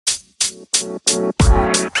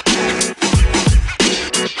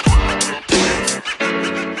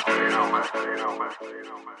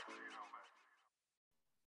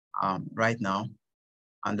right now.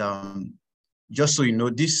 And just so you know,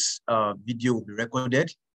 this video will be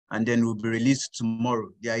recorded and then will be released tomorrow.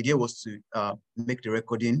 The idea was to make the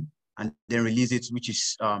recording and then release it, which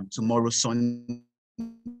is tomorrow, Sunday,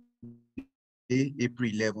 April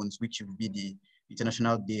 11th, which will be the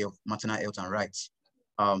International Day of Maternal Health and Rights.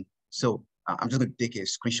 So I'm just going to take a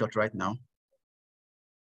screenshot right now.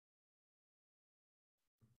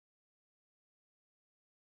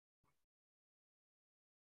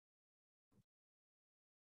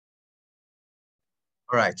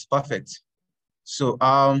 All right, perfect. So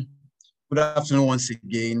good afternoon once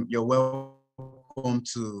again. You're welcome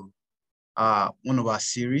to one of our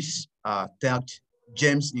series tagged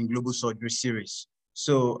Gems in Global Surgery series.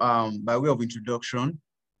 So by way of introduction,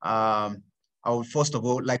 I would first of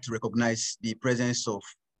all like to recognize the presence of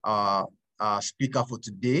our speaker for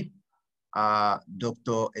today,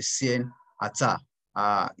 Dr. Essien Atta.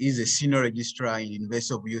 He's a senior registrar in the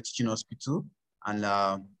University of Uyo Teaching Hospital, and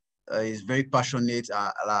he's very passionate.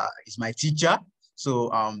 He's my teacher.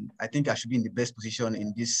 So I think I should be in the best position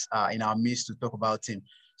in this in our midst to talk about him.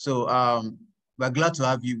 So we're glad to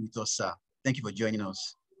have you with us, sir. Thank you for joining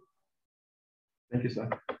us. Thank you, sir.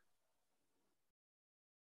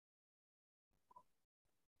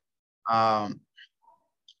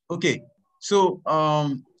 Okay, so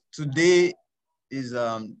today is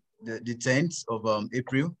the 10th of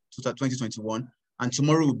April 2021, and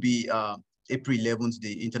tomorrow will be April 11th,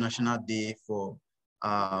 the International Day for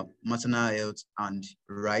Maternal Health and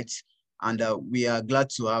Rights. And we are glad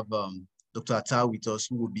to have Dr. Atta with us,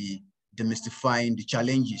 who will be demystifying the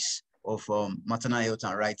challenges of maternal health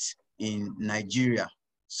and rights in Nigeria.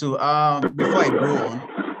 So before I go on,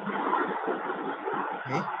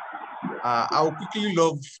 okay, I would quickly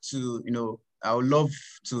love to, I would love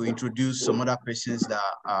to introduce some other persons that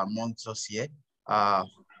are amongst us here.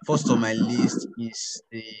 First on my list is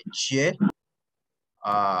the chair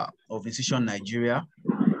of Incision Nigeria.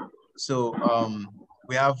 So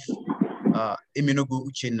we have Emenogu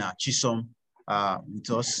Uchenna Chisom with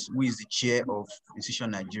us, who is the chair of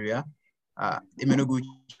Incision Nigeria. Emenogu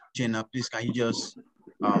Uchenna, please can you just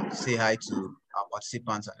say hi to our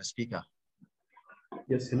participants and the speaker?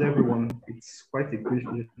 Yes, hello everyone. It's quite a great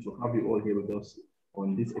pleasure to have you all here with us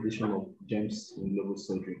on this edition of Gems in Global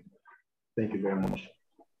Surgery. Thank you very much.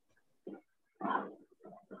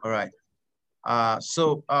 All right.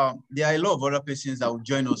 So there are a lot of other persons that will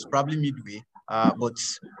join us probably midway, but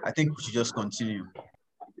I think we should just continue.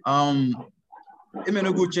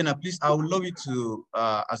 Emenogu Uchenna, please, I would love you to,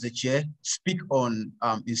 as the chair, speak on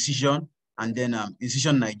Incision and then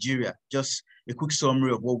Incision Nigeria. Just a quick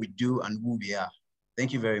summary of what we do and who we are.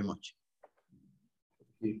 Thank you very much.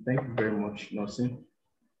 Okay, thank you very much, Nelson.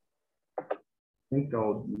 I think I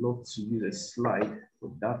would love to use a slide for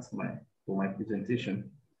that for my presentation.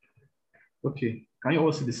 Okay, can you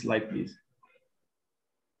all see the slide, please?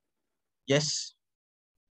 Yes.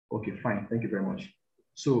 Okay, fine. Thank you very much.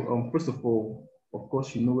 So first of all, of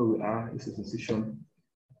course, you know where we are. This is Incision,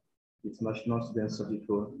 it's National Student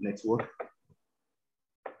Surgical Network.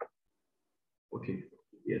 Okay,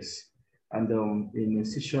 yes. And in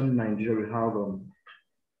Incision Nigeria,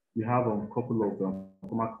 we have a couple of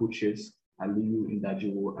former coaches, Aliyu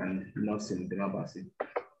Indajiwo and Nelson Demabasi.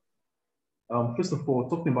 First of all,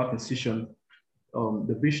 talking about Incision,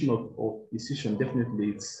 the vision of Incision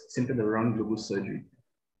definitely is centered around global surgery.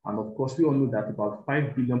 And of course, we all know that about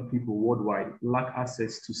 5 billion people worldwide lack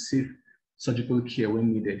access to safe surgical care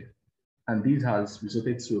when needed. And this has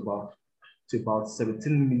resulted to about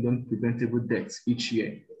 17 million preventable deaths each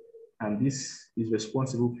year. And this is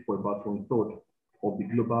responsible for about 1/3 of the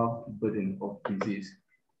global burden of disease.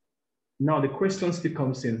 Now, the question still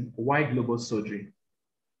comes in, why global surgery?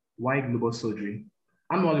 Why global surgery?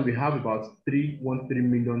 Annually, we have about 313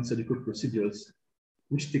 million surgical procedures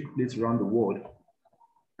which take place around the world.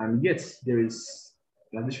 And yet there is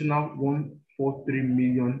an additional 143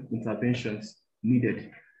 million interventions needed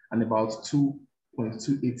and about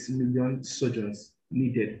 2.28 million surgeons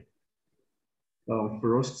needed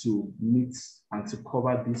for us to meet and to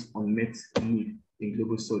cover this unmet need in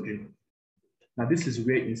global surgery. Now, this is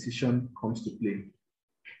where Incision comes to play.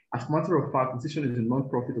 As a matter of fact, Incision is a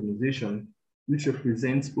non-profit organization which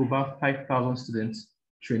represents over 5,000 students,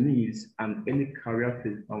 trainees, and early career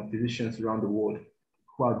physicians around the world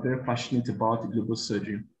who are very passionate about global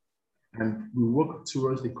surgery. And we work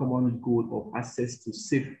towards the common goal of access to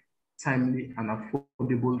safe, timely, and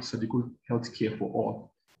affordable surgical healthcare for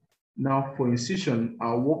all. Now, for Incision,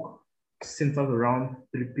 our work centers around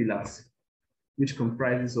 3 pillars. which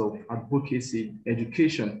comprises of advocacy,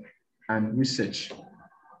 education, and research.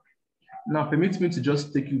 Now, permit me to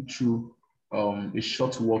just take you through a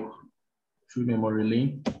short walk through memory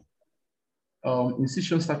lane.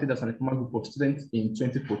 Institution started as an informal group of students in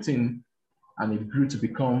 2014, and it grew to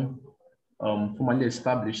become formally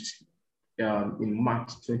established in March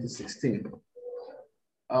 2016.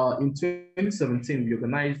 In 2017, we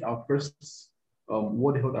organized our first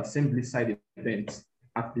World Health Assembly side event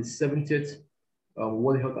at the 70th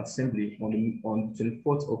World Health Assembly on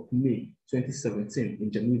 24th of May 2017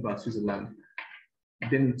 in Geneva, Switzerland.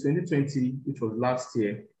 Then in 2020, which was last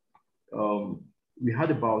year, we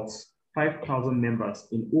had about 5,000 members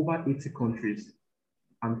in over 80 countries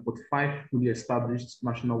and 45 fully established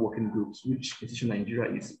national working groups, which Institution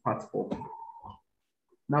Nigeria is part of.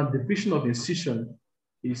 Now, the vision of the institution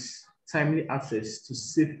is timely access to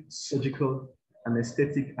safe surgical,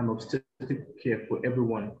 anesthetic, and obstetric care for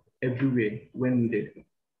everyone, everywhere, when needed.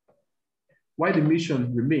 While the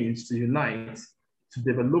mission remains to unite, to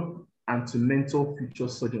develop, and to mentor future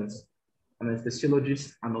surgeons,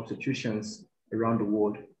 anesthesiologists, and obstetricians around the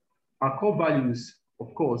world. Our core values,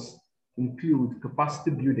 of course, include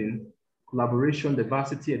capacity building, collaboration,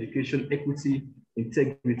 diversity, education, equity,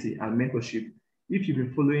 integrity, and mentorship. If you've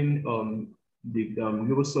been following the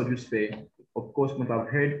Global Surgery Fair, of course, you might have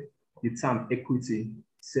heard the term equity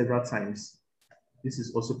several times. This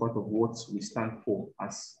is also part of what we stand for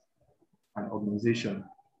as an organization.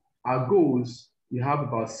 Our goals, we have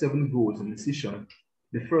about 7 goals in the session.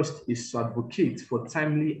 The first is to advocate for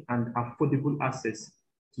timely and affordable access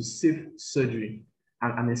to safe surgery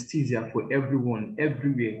and anesthesia for everyone,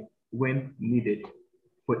 everywhere, when needed.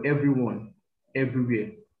 For everyone,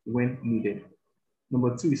 everywhere, when needed.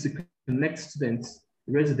 Number 2 is to connect students,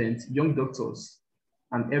 residents, young doctors,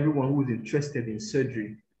 and everyone who is interested in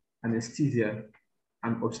surgery, anesthesia,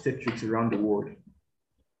 and obstetrics around the world.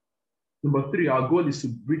 Number 3, our goal is to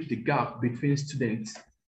bridge the gap between students,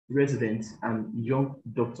 residents, and young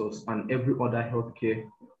doctors and every other healthcare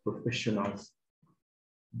professionals.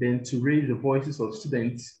 Then to raise the voices of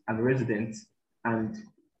students and residents and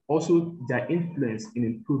also their influence in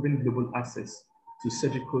improving global access to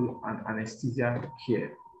surgical and anesthesia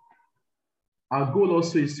care. Our goal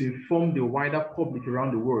also is to inform the wider public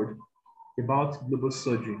around the world about global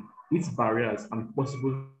surgery, its barriers, and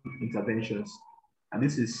possible interventions. And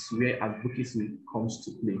this is where advocacy comes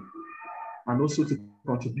to play. And also to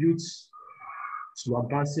contribute to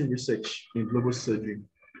advancing research in global surgery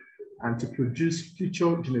and to produce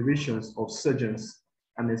future generations of surgeons,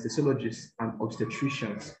 anesthesiologists, and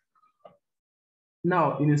obstetricians.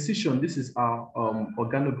 Now, in Incision, this is our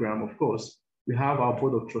organogram, of course. We have our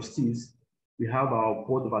board of trustees. We have our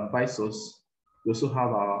board of advisors. We also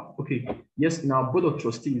have our, in our board of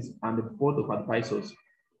trustees and the board of advisors,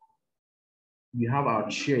 we have our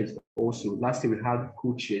chairs also. Last year we had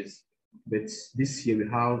co-chairs, but this year we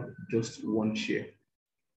have just one chair.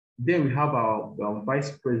 Then we have our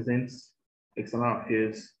vice president, external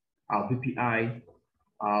affairs, our VPI,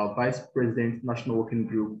 our vice president, national working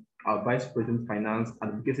group, our vice president, finance,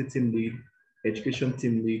 advocacy team lead, education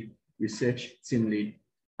team lead, research team lead.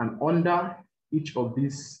 And under each of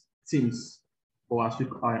these teams, or as we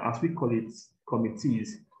call it,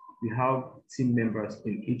 committees, we have team members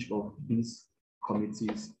in each of these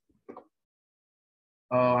committees.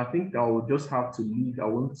 I think I will just have to leave. I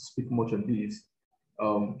won't speak much on this.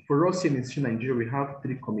 For us here in Institution Nigeria, we have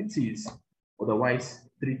 3 committees, otherwise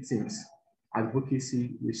 3 teams: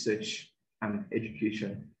 advocacy, research, and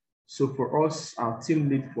education. So for us, our team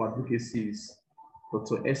lead for advocacy is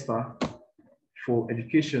Dr. Esther. For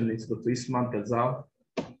education, it's Dr. Ismail Gazal.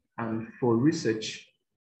 And for research,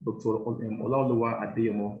 Dr. Olaoluwa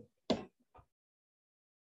Adeyemo. I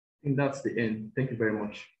think that's the end. Thank you very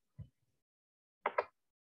much.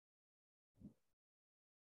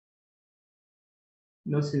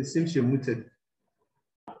 No, it seems you're muted.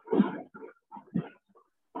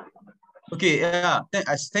 Okay, yeah,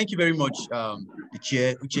 thank you very much, the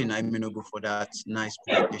chair, Uche Naimenogo, for that nice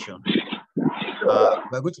presentation.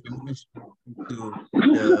 We're going to be moving to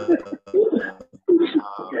the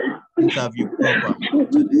interview program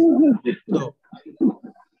today. So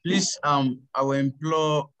please, I will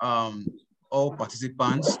implore all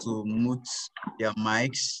participants to mute their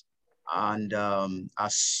mics and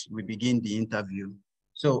as we begin the interview.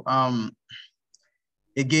 So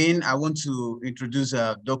again, I want to introduce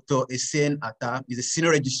Dr. Esen Atta. He's a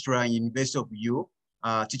senior registrar in University of Uyo,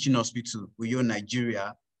 Teaching Hospital, Uyo,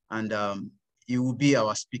 Nigeria. And he will be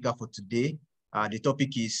our speaker for today. The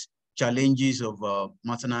topic is challenges of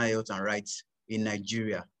maternal health and rights in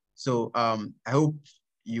Nigeria. So I hope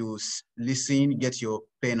you listen, get your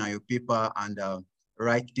pen and your paper, and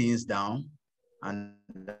write things down. And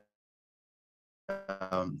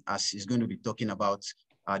as he's going to be talking about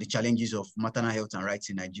the challenges of maternal health and rights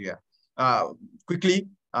in Nigeria. Quickly,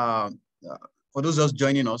 for those just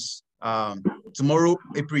joining us, tomorrow,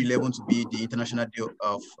 April 11th, will be the International Day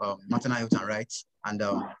of Maternal Health and Rights. And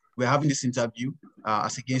we're having this interview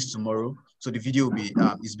as against tomorrow. So the video will be,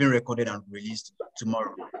 it's been recorded and released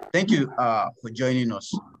tomorrow. Thank you for joining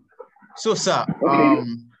us. So, sir. Okay.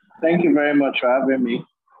 Thank you very much for having me.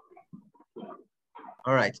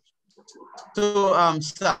 All right. So,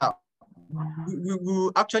 sir, we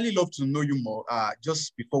would actually love to know you more.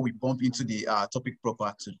 Just before we bump into the topic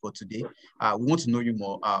proper for today, we want to know you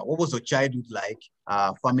more. What was your childhood like,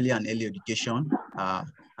 family and early education?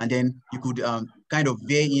 And then you could kind of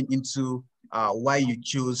veer into why you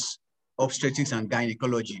chose obstetrics and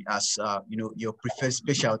gynecology as your preferred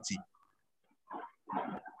specialty.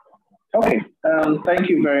 Okay, thank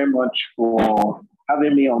you very much for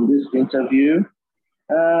having me on this interview.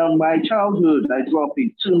 My childhood, I grew up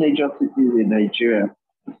in two major cities in Nigeria,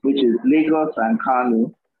 which is Lagos and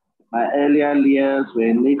Kano. My earlier years were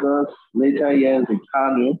in Lagos, later years in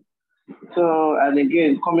Kano. So, and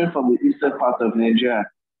again, coming from the eastern part of Nigeria,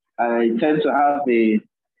 I tend to have a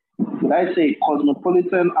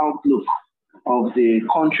cosmopolitan outlook of the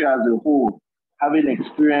country as a whole, having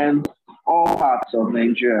experienced all parts of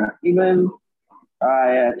Nigeria. Even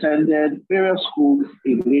I attended various schools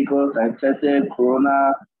in Lagos. I attended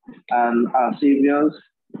Corona and Our Saviors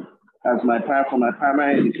for my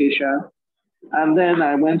primary education. And then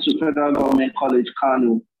I went to Federal Government College,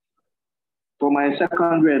 Kano, for my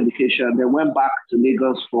secondary education. Then went back to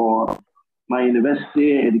Lagos for my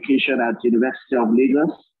university education at University of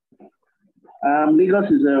Lagos.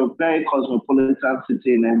 Lagos is a very cosmopolitan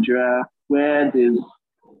city in Nigeria where there's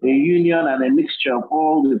a union and a mixture of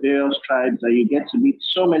all the various tribes, and you get to meet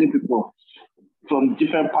so many people from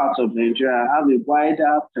different parts of Nigeria, have a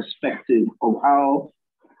wider perspective of how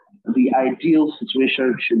the ideal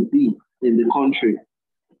situation should be in the country.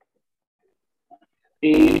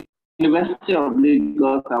 In University of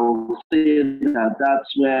Lagos, I will say that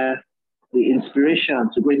that's where the inspiration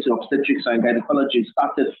to go into obstetrics and gynecology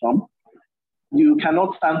started from. You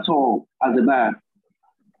cannot stand tall as a man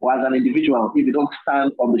or as an individual if you don't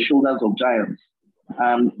stand on the shoulders of giants.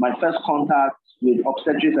 My first contact with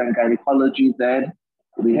obstetrics and gynecology then,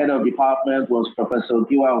 the head of department was Professor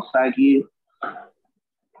Giwa Osagi,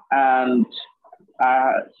 and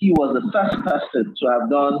he was the first person to have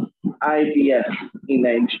done IVF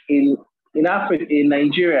in Africa, in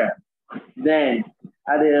Nigeria, then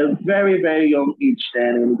at a very, very young age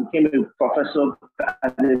then, and he became a professor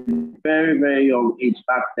at a very, very young age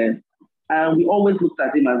back then. And we always looked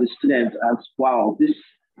at him as a student as, wow, this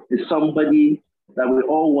is somebody that we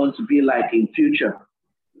all want to be like in future.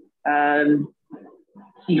 And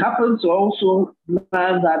he happened to also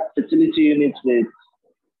run that fertility unit with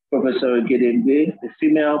Professor Ogedengbe, a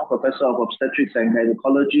female professor of obstetrics and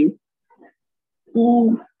gynecology,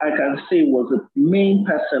 who I can say was the main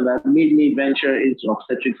person that made me venture into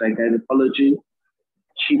obstetrics and gynecology.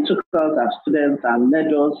 She took us as students and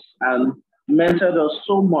led us and mentored us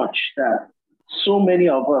so much that so many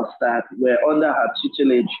of us that were under her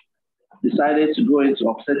tutelage decided to go into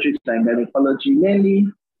obstetrics and gynecology, mainly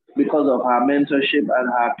because of her mentorship and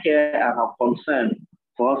her care and her concern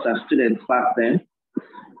for us as students back then.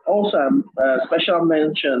 Also, a special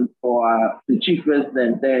mention for the chief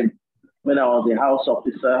resident then, when I was a house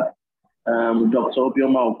officer, Dr.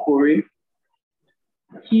 Obioma Okori.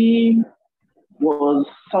 He was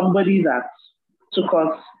somebody that took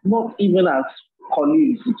us not even as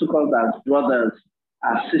colleagues, he took us as brothers,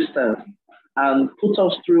 as sisters, and put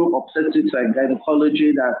us through obstetrics and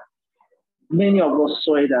gynecology that many of us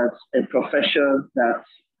saw it as a profession that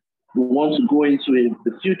we want to go into in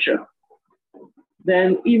the future.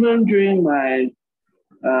 Then even during my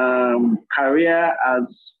career as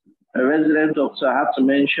a resident doctor, I have to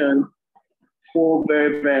mention 4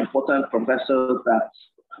 very, very important professors that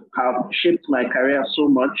have shaped my career so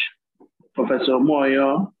much. Professor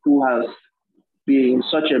Moyo, who has been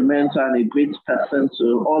such a mentor and a great person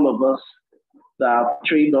to all of us that have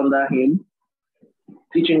trained under him,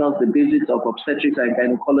 teaching us the basics of obstetrics and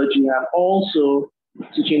gynecology, and also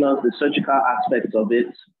teaching us the surgical aspects of it.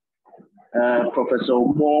 Professor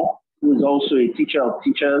Moore, who is also a teacher of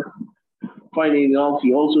teachers. Funny enough,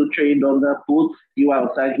 he also trained under both Giwa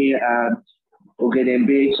Osagi and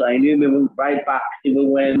Ogedengbe, so I knew him right back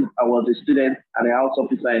even when I was a student and a house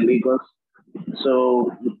officer in Lagos.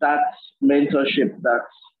 So with that mentorship that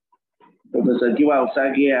Professor Giwa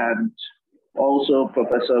Osagi and also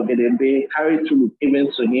Professor Gedembe, carried through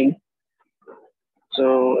even to him.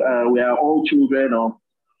 So we are all children of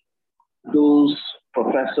those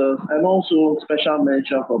professors, and also special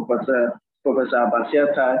mention for Professor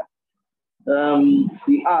Abasiatai,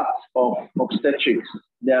 the art of obstetrics.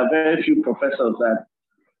 There are very few professors that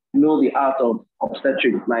know the art of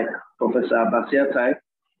obstetrics like Professor Abasiatai.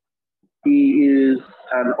 He is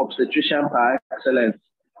an obstetrician par excellence,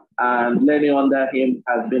 and learning under him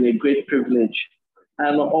has been a great privilege.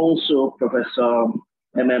 And also Professor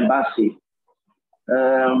Emembasi.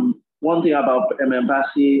 One thing about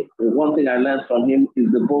Emembasi, one thing I learned from him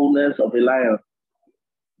is the boldness of a lion.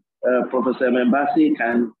 Professor Emembasi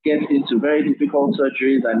can get into very difficult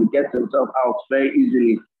surgeries and he gets himself out very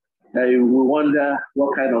easily. You will wonder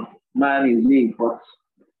what kind of man is he, but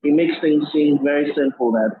he makes things seem very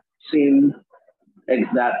simple that seem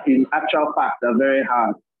that in actual fact are very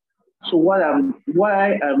hard. So why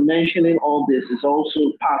I'm mentioning all this is also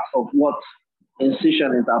part of what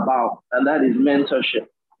Incision is about, and that is mentorship.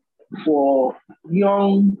 For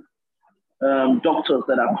young doctors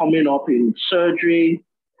that are coming up in surgery,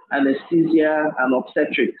 anesthesia, and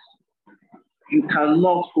obstetrics, you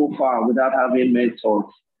cannot go far without having mentors.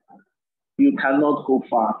 You cannot go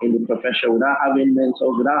far in the profession without having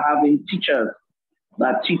mentors, without having teachers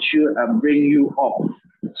that teach you and bring you up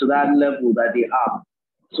to that level that they are.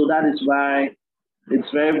 So that is why it's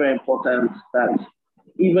very, very important that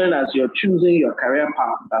even as you're choosing your career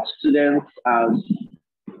path as students, as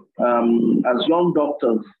young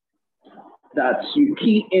doctors, that you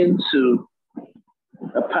key into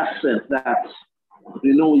a person that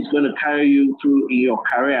you know is going to carry you through in your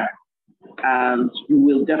career, and you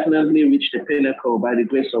will definitely reach the pinnacle by the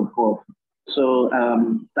grace of God. So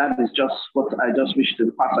that is just what I just wish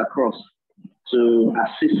to pass across to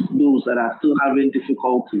assist those that are still having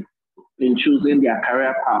difficulty in choosing their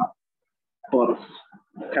career path. But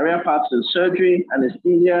career paths in surgery,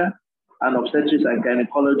 anesthesia, and obstetrics and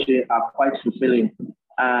gynecology are quite fulfilling.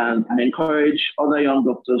 And I encourage other young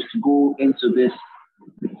doctors to go into this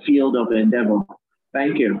field of endeavor.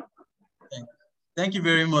 Thank you. Thank you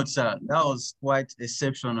very much, sir. That was quite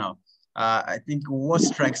exceptional. I think what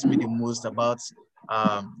strikes me the most about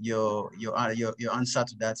your answer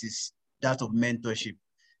to that is that of mentorship.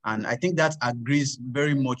 And I think that agrees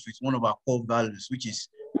very much with one of our core values, which is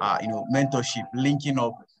mentorship, linking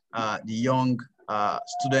up the young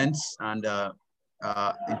students and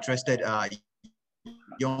interested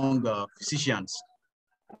young physicians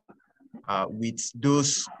with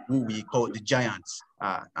those who we call the giants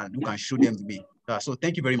and who can show them the way. So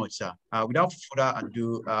thank you very much, sir. Without further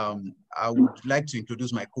ado, I would like to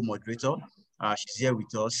introduce my co-moderator. She's here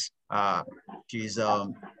with us. She's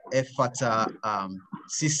Efata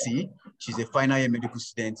Sisi. She's a final year medical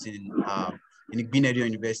student in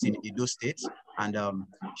Igbenedion University in Edo State, and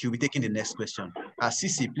she'll be taking the next question.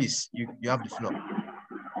 Sisi, please, you have the floor.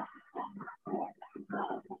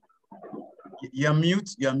 You're mute.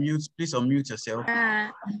 Please unmute yourself.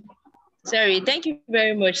 Sorry, thank you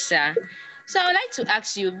very much, sir. So I would like to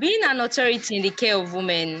ask you, being an authority in the care of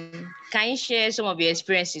women, can you share some of your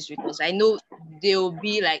experiences with us? I know they will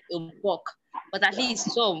be like a book, but at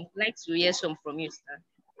least some. I'd like to hear some from you, sir.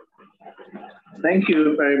 Thank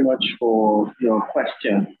you very much for your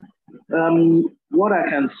question. What I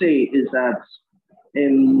can say is that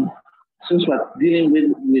since we're dealing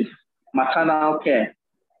with maternal care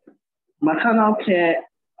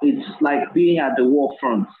is like being at the war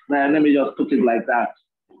front. Let me just put it like that.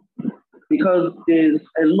 Because there's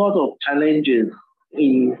a lot of challenges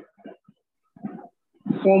in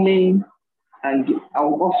forming and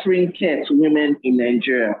offering care to women in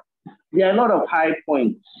Nigeria. There are a lot of high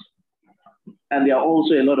points and there are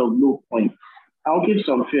also a lot of low points. I'll give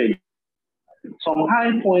some few. Some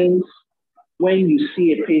high points when you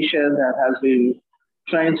see a patient that has been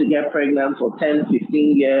trying to get pregnant for 10,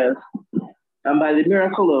 15 years, and by the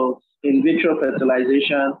miracle of in vitro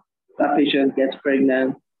fertilization, that patient gets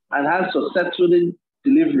pregnant and has successful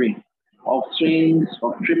delivery of twins,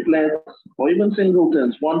 of triplets, or even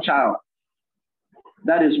singletons, one child.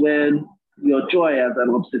 That is when your joy as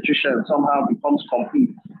an obstetrician somehow becomes complete.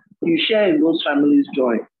 You share in those families'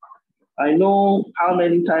 joy. I know how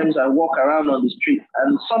many times I walk around on the street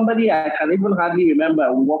and somebody I can even hardly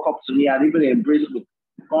remember will walk up to me and even embrace me.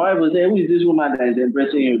 My wife will say, "Who is this woman that is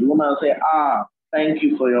embracing you?" The woman will say, "Thank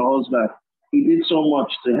you for your husband. He did so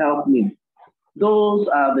much to help me." Those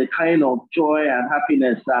are the kind of joy and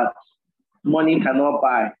happiness that money cannot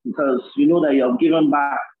buy, because you know that you have given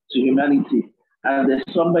back to humanity and there's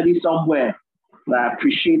somebody somewhere that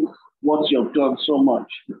appreciates what you've done so much.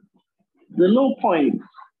 The low points,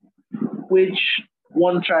 which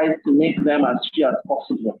one tries to make them as few as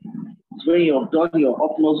possible. It's when you've done your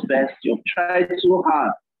utmost best, you've tried so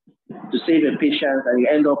hard to save a patient and you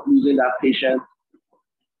end up losing that patient,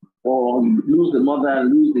 or you lose the mother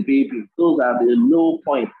and lose the baby. Those are the low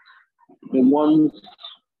points in one's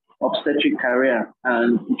obstetric career,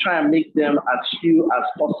 and we try and make them as few as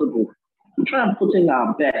possible. We try and put in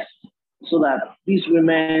our best so that these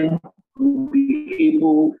women will be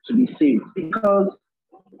able to be saved, because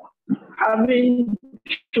having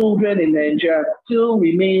children in Nigeria still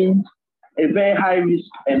remains a very high risk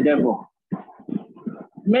endeavor.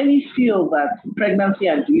 Many feel that pregnancy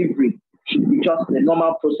and delivery should be just a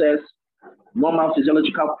normal process, normal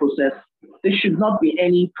physiological process. There should not be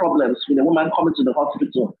any problems with a woman coming to the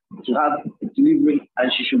hospital to have a delivery,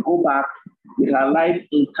 and she should go back with her life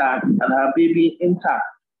intact and her baby intact.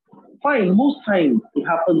 Fine, most times it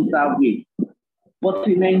happens that way. But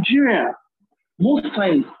in Nigeria, most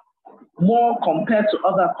times, more compared to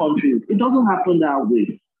other countries, it doesn't happen that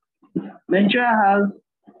way. Nigeria has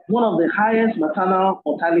one of the highest maternal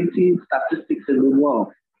mortality statistics in the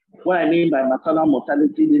world. What I mean by maternal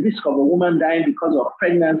mortality, the risk of a woman dying because of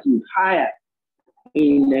pregnancy is higher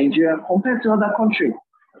in Nigeria compared to other countries.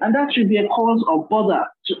 And that should be a cause of bother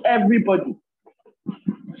to everybody.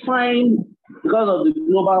 Fine, because of the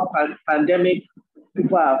global pandemic,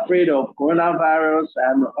 people are afraid of coronavirus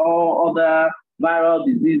and all other viral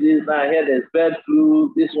diseases. I hear there's bird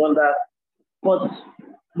flu, this one, that. But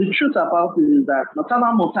the truth about it is that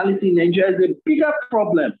maternal mortality in Nigeria is a bigger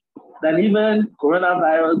problem than even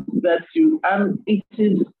coronavirus, bird flu, and it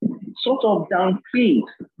is sort of downplayed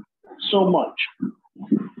so much.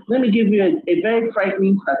 Let me give you a very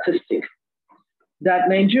frightening statistic that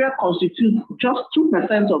Nigeria constitutes just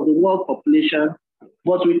 2% of the world population,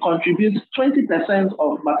 but we contribute 20%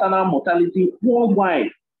 of maternal mortality worldwide.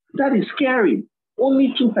 That is scary.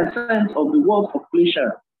 Only 2% of the world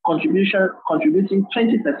population contributing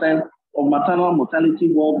 20% of maternal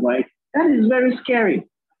mortality worldwide. That is very scary.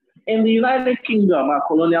 In the United Kingdom, our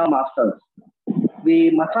colonial masters,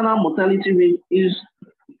 the maternal mortality rate is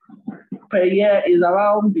per year is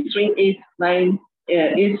around between 9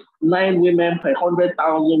 women per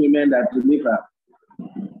 100,000 women that deliver.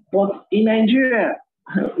 But in Nigeria,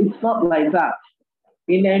 it's not like that.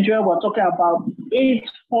 In Nigeria, we're talking about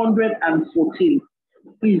 814.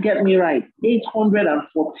 Please get me right,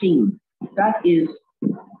 814. That is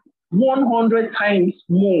 100 times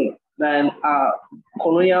more than our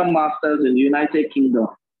colonial masters in the United Kingdom.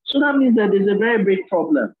 So that means that there's a very big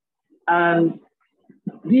problem. And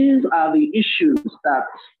these are the issues that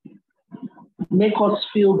make us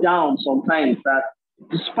feel down sometimes, that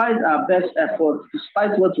despite our best efforts,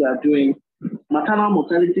 despite what we are doing, maternal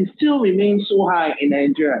mortality still remains so high in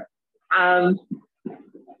Nigeria. And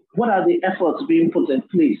what are the efforts being put in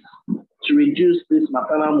place to reduce this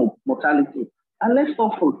maternal mortality? And let's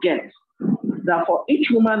not forget that for each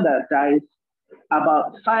woman that dies,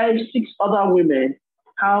 about 5-6 other women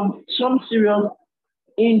have some serious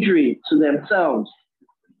injury to themselves.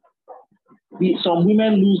 Some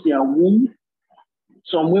women lose their womb.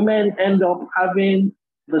 Some women end up having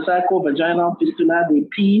vesico-vaginal fistula. They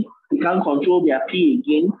pee, they can't control their pee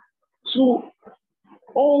again. So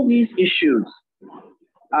all these issues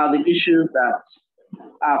are the issues that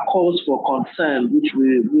are cause for concern, which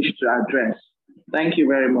we wish to address. Thank you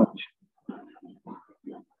very much.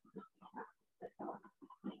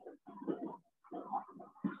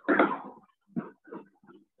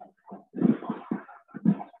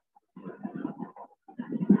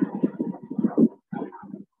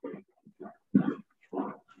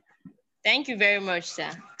 Thank you very much,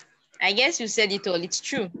 sir. I guess you said it all. It's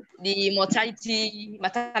true. The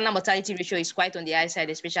maternal mortality ratio is quite on the high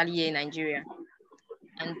side, especially here in Nigeria.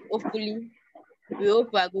 And hopefully, we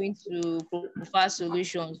hope we are going to provide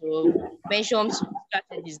solutions or mention some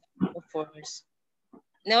strategies that work for us.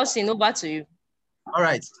 Nelson, over to you. All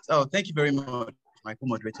right. Oh, thank you very much, my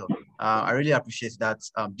co-moderator. I really appreciate that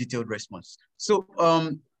detailed response. So,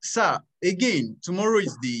 sir, again, tomorrow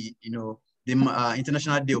is the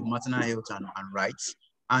International Day of Maternal Health and Rights.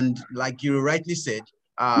 And like you rightly said,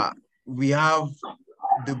 we have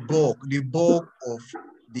the bulk of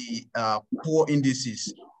the poor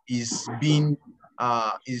indices is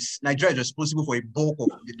Nigeria is responsible for a bulk of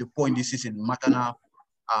the poor indices in maternal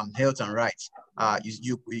health and rights.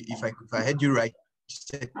 If I heard you right, you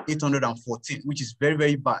said 814, which is very,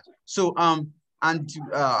 very bad. So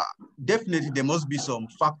definitely there must be some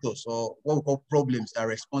factors or what we call problems that are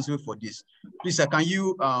responsible for this. Please, sir, can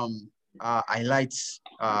you highlight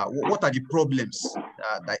what are the problems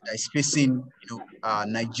that is facing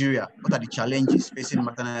Nigeria? What are the challenges facing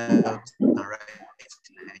maternal health and rights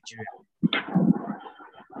in Nigeria?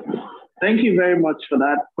 Thank you very much for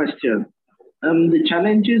that question. The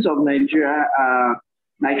challenges of Nigeria are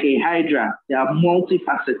like a hydra. They are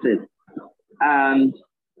multifaceted. And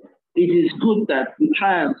it is good that we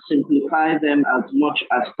try and simplify them as much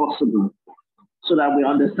as possible so that we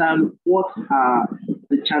understand what are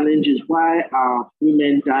the challenges, why are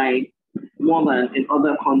women dying more than in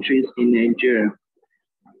other countries in Nigeria.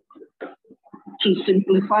 To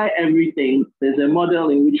simplify everything, there's a model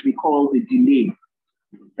in which we call the delay.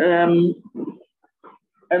 A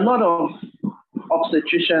lot of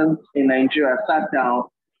obstetricians in Nigeria sat down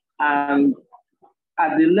and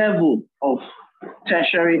at the level of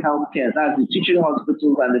tertiary healthcare, that's the teaching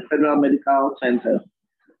hospitals and the federal medical centers,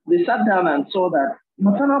 they sat down and saw that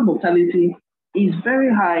maternal mortality is very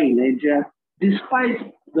high in Nigeria,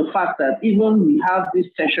 despite the fact that even we have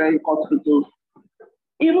these tertiary hospitals,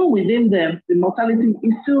 even within them, the mortality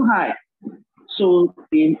is still high. So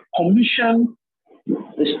they commissioned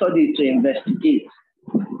a study to investigate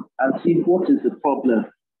and see what is the problem.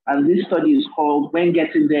 And this study is called When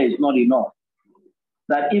Getting There Is Not Enough.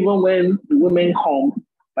 That even when the women come,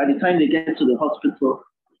 by the time they get to the hospital,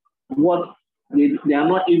 they are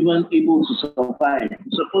not even able to survive.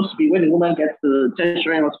 It's supposed to be when the woman gets to the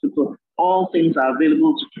tertiary hospital, all things are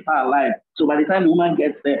available to keep her alive. So by the time the woman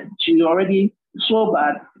gets there, she's already so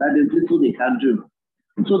bad that there's little they can do.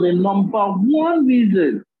 So the number one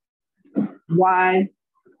reason why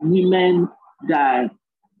women die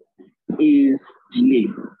is delay.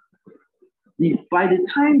 By the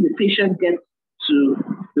time the patient gets to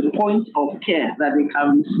the point of care that they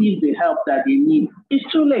can receive the help that they need, it's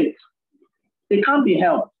too late. They can't be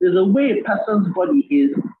helped. There's a way a person's body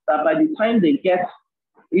is that by the time they get,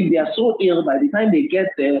 if they are so ill, by the time they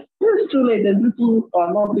get there, it's too late. There's little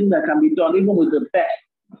or nothing that can be done, even with the best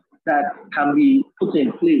that can be put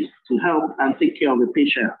in place to help and take care of the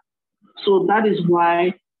patient. So that is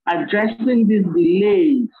why addressing these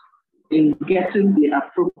delays in getting the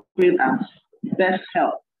appropriate and best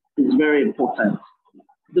help is very important.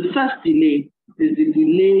 The first delay is the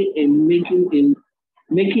delay in making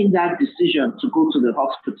that decision to go to the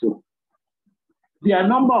hospital. There are a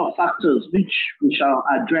number of factors which we shall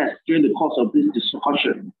address during the course of this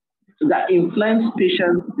discussion that influence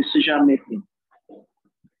patient decision making.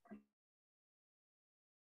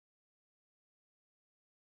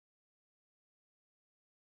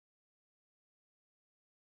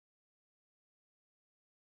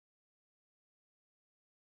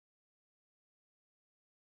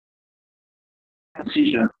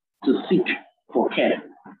 Decision to seek for care.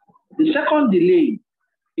 The second delay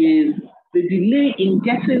is the delay in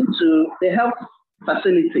getting to the health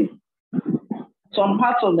facility. Some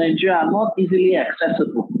parts of Nigeria are not easily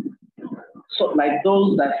accessible. So like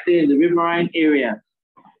those that stay in the riverine area,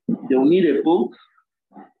 they'll need a boat.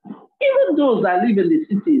 Even those that live in the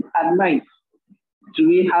cities at night, do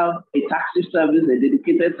we have a taxi service, a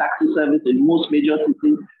dedicated taxi service in most major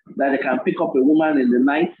cities that they can pick up a woman in the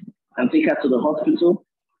night and take her to the hospital?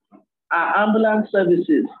 Our ambulance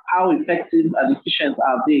services, how effective and efficient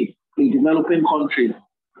are they in developing countries?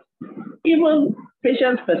 Even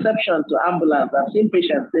patients' perception to ambulance, I've seen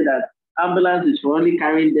patients say that ambulance is for only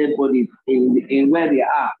carrying dead bodies in where they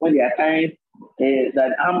are, when they are carrying,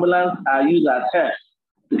 that ambulance are used as hearse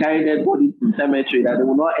to carry dead bodies in cemetery, that they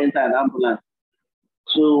will not enter an ambulance.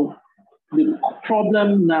 So the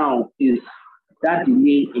problem now is that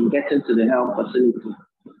delay in getting to the health facility.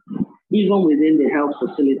 Even within the health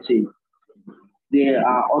facility, there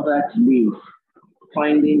are other delays.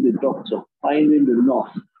 Finding the doctor, finding the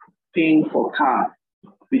nurse, paying for car,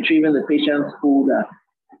 retrieving the patient's folder.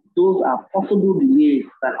 Those are possible delays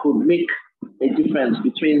that could make a difference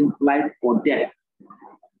between life or death.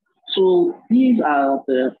 So these are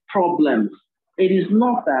the problems. It is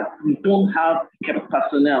not that we don't have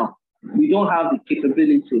personnel. We don't have the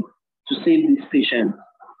capability to save these patients,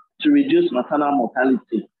 to reduce maternal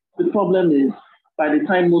mortality. The problem is, by the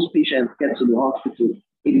time most patients get to the hospital,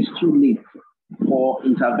 it is too late for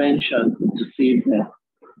intervention to save them.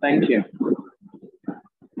 Thank you.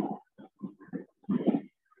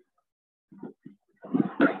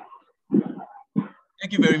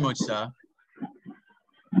 Thank you very much, sir.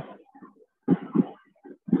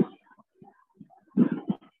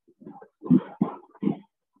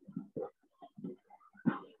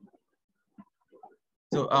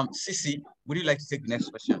 So, Sissy, would you like to take the next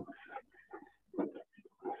question?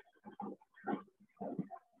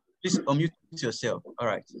 Please unmute yourself. All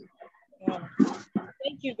right.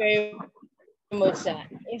 Thank you very much, sir.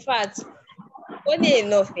 In fact, funny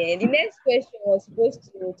enough, the next question was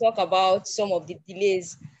supposed to talk about some of the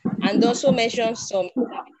delays and also mention some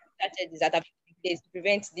strategies that have been in place to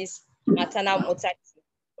prevent this maternal mortality.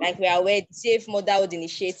 like we are aware, the Safe Motherhood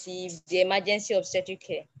Initiative, the emergency obstetric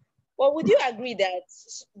care. But would you agree that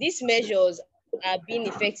these measures are being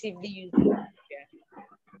effectively used in Nigeria?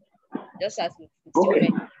 Just as it's still Okay.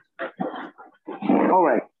 mentioned. All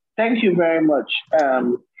right. Thank you very much.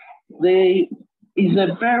 There is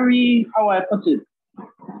a very, how I put it,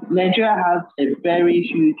 Nigeria has a very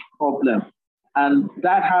huge problem, and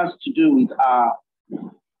that has to do with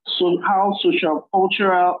how social,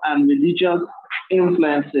 cultural, and religious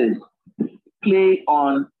influences play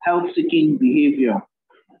on health-seeking behavior.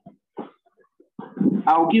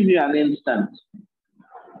 I'll give you an instance.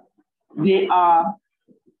 They are,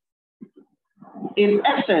 in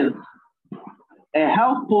essence, a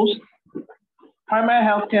health post, primary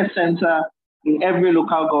healthcare center in every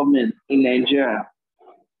local government in Nigeria.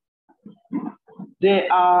 They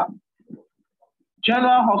are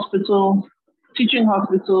general hospitals, teaching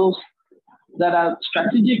hospitals that are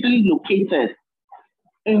strategically located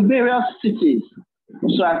in various cities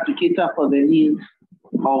so as to cater for the needs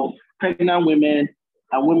of pregnant women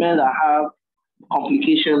and women that have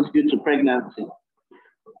complications due to pregnancy.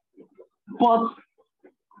 But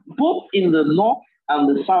both in the north and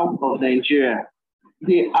the south of Nigeria,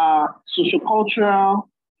 there are sociocultural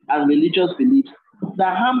and religious beliefs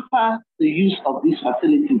that hamper the use of these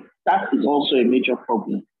facilities. That is also a major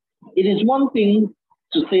problem. It is one thing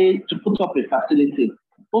to say to put up a facility,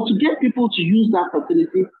 but to get people to use that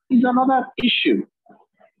facility is another issue.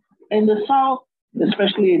 In the south,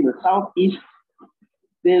 especially in the southeast,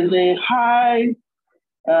 there's a high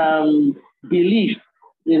belief,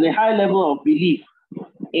 there's a high level of belief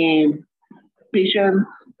in patients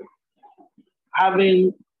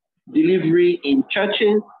having delivery in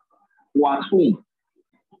churches or at home.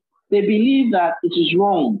 They believe that it is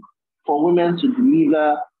wrong for women to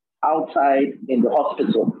deliver outside in the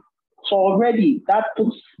hospital. So already that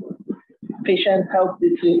puts patient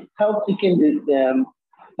health-seeking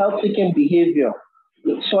behavior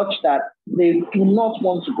such that they do not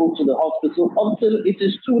want to go to the hospital until it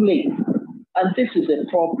is too late. And this is a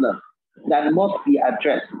problem that must be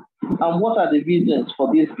addressed. And what are the reasons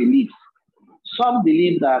for these beliefs? Some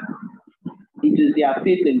believe that it is their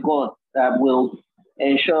faith in God that will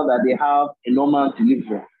ensure that they have a normal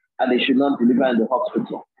delivery and they should not deliver in the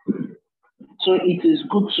hospital. So it is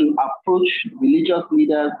good to approach religious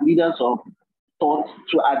leaders of thought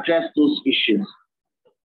to address those issues.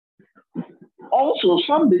 Also,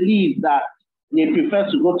 some believe that they prefer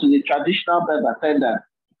to go to the traditional birth attendant,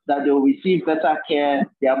 that they will receive better care,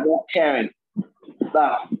 they are more caring.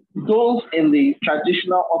 That those in the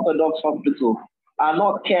traditional Orthodox hospital are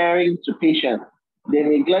not caring to patients, they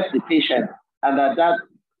neglect the patient, and that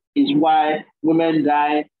is why women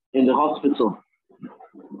die in the hospital.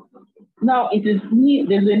 Now, there's a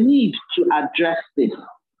need to address this.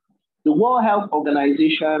 The World Health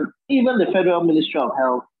Organization, even the Federal Ministry of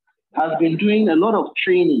Health, has been doing a lot of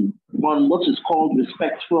training on what is called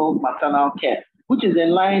respectful maternal care, which is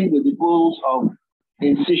in line with the goals of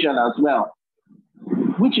incision as well,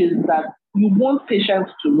 which is that you want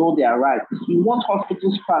patients to know their rights. You want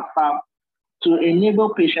hospital staff to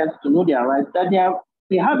enable patients to know their rights, that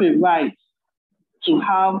they have a right to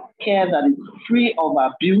have care that is free of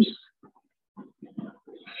abuse,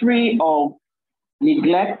 free of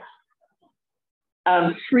neglect,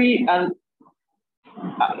 and free and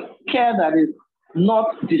care that is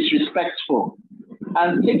not disrespectful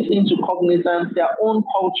and takes into cognizance their own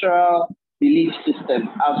cultural belief system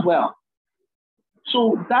as well.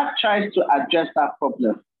 So that tries to address that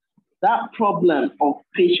problem of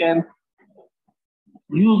patients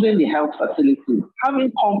using the health facility,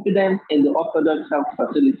 having confidence in the Orthodox health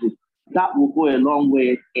facility. That will go a long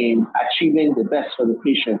way in achieving the best for the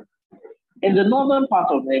patient. In the northern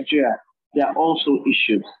part of Nigeria, there are also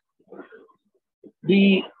issues.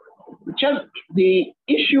 The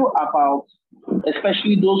issue about,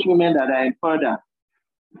 especially those women that are in further,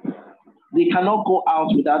 they cannot go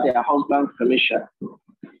out without their husband's permission.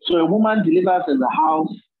 So a woman delivers in the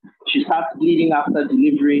house, she starts bleeding after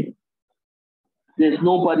delivery. There's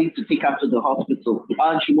nobody to take her to the hospital,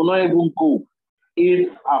 and she will not even go if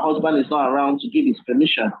her husband is not around to give his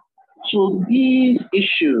permission. So these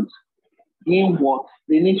issues mean what?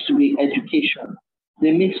 There needs to be education.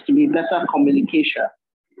 There needs to be better communication.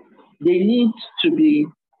 They need to be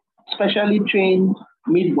specially trained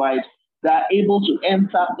midwives that are able to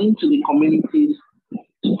enter into the communities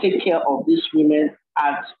to take care of these women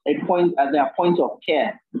at their point of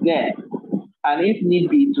care there, and if need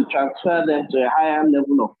be, to transfer them to a higher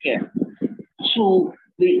level of care. So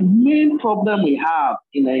the main problem we have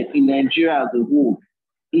in Nigeria as a whole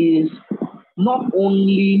is not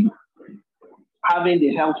only having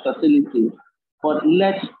the health facilities, but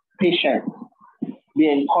let patients be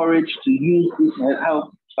encouraged to use these health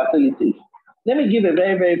facilities. Let me give a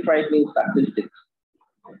very, very frightening statistic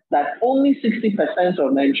that only 60%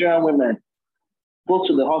 of Nigerian women go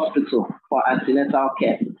to the hospital for antenatal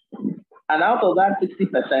care. And out of that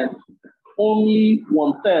 60%, only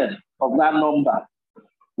 1/3 of that number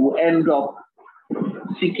will end up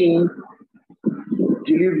seeking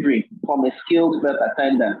delivery from a skilled birth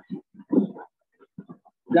attendant.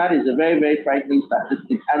 That is a very, very frightening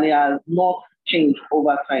statistic, and it has not changed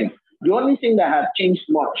over time. The only thing that has changed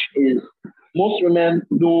much is most women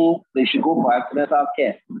know they should go for antenatal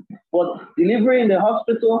care. But delivery in the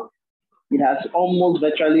hospital, it has almost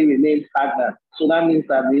virtually remained stagnant. So that means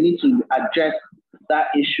that we need to address that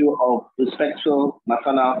issue of respectful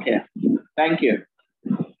maternal care. Thank you.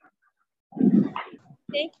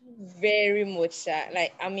 Thank you very much, sir.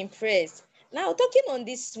 Like, I'm impressed. Now, talking on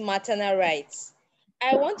this maternal rights,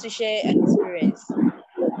 I want to share an experience.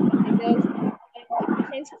 Because a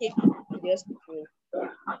patient came to the hospital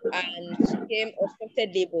and she came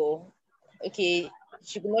obstructed labor. Okay,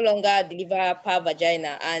 she could no longer deliver per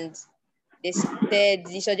vagina, and they said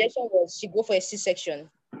the suggestion was she go for a C-section.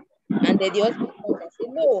 And then the husband said,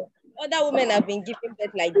 no, other women have been giving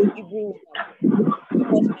birth like the Hebrew woman.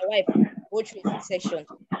 Because my wife go through a C-section,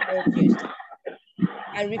 confused,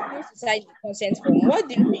 and refused to sign the consent form. What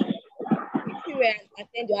do you think? If you were an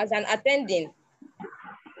attending, as an attending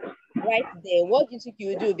right there, what do you think you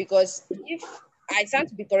would do? Because if I stand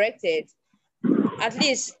to be corrected, at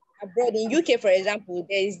least abroad in UK, for example,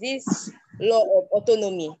 there is this law of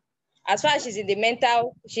autonomy. As far as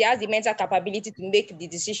she has the mental capability to make the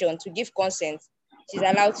decision to give consent, she's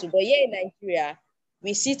allowed to. But here in Nigeria,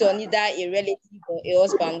 we sit on either a relative or a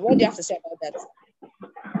husband. What do you have to say about that?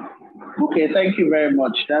 Okay, thank you very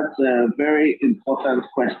much. That's a very important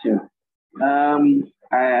question.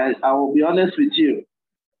 I will be honest with you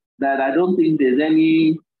that I don't think there's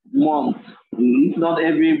any month, if not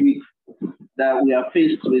every week, that we are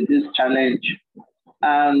faced with this challenge.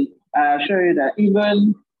 And I assure you that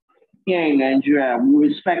even here in Nigeria, we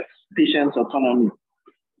respect patients' autonomy.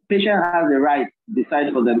 Patient has the right to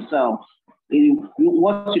decide for themselves.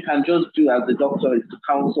 What you can just do as the doctor is to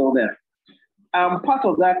counsel them. Part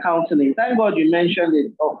of that counseling, thank God you mentioned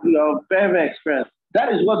it, you are very, very experienced.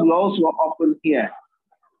 That is what we also often hear.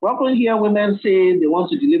 We often hear women say they want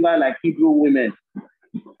to deliver like Hebrew women.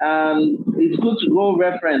 And it's good to go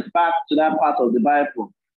reference back to that part of the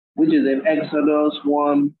Bible, which is in Exodus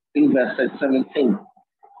 1, verse 17.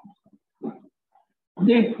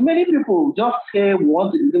 Many people just say we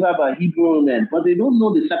want to deliver by Hebrew women, but they don't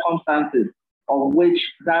know the circumstances of which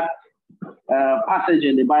that passage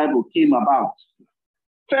in the Bible came about.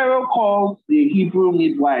 Pharaoh called the Hebrew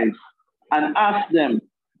midwives and asked them,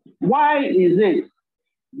 why is it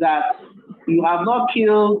that you have not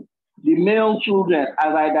killed the male children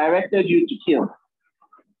as I directed you to kill?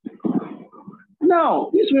 Now,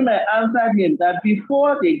 these women answered him that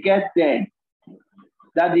before they get there,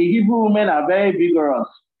 that the Hebrew women are very vigorous,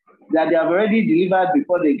 that they have already delivered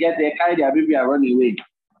before they get there, carry their baby and run away.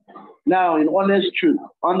 Now, in honest truth,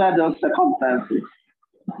 under those circumstances,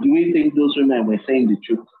 do we think those women were saying the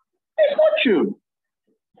truth? It's not true.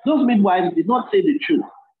 Those midwives did not say the truth.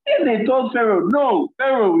 If they told Pharaoh, no,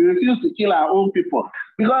 Pharaoh, we refuse to kill our own people,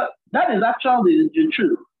 because that is actually the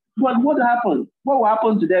truth. But what happened? What will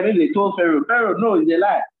happen to them if they told Pharaoh, Pharaoh, no, it's a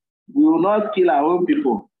lie. We will not kill our own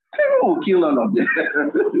people. Pharaoh will kill all of them.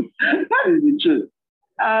 That is the truth.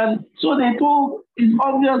 And so they told, it's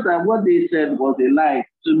obvious that what they said was a lie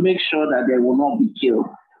to make sure that they will not be killed.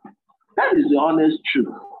 That is the honest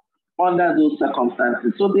truth under those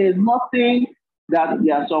circumstances. So there's nothing that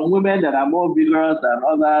there are some women that are more vigorous than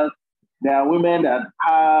others. There are women that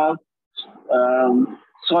have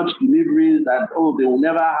such deliveries that, oh, they will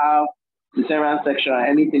never have cesarean section or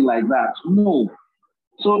anything like that. No.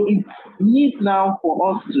 So it needs now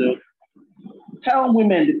for us to tell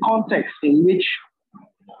women the context in which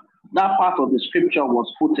that part of the scripture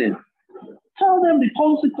was put in. Tell them the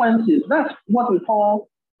consequences. That's what we call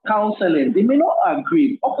counseling. They may not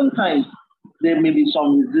agree. Oftentimes, there may be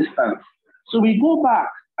some resistance. So we go back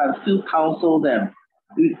and still counsel them.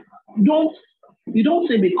 You don't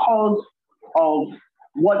say because of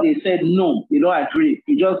what they said, no, you don't agree.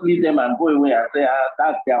 You just leave them and go away and say,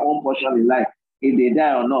 that's their own portion in life. If they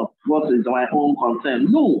die or not, what is my own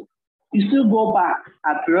concern? No. You still go back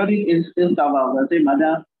at periodic intervals and say,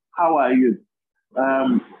 Madam, how are you?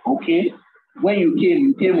 Okay. When you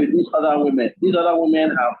came with these other women. These other women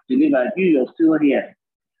have delivered. You're still here.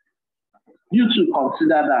 You too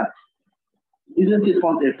consider that. Isn't it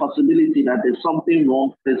a possibility that there's something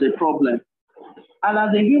wrong? There's a problem. And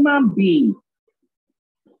as a human being,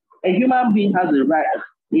 A human being has a right.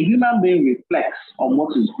 A human being reflects on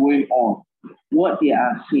what is going on, what they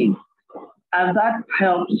are seeing. And that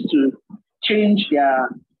helps to change their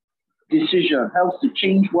decision, helps to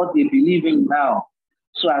change what they believe in now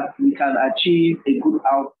so that we can achieve a good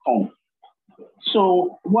outcome.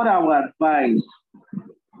 So what I would advise,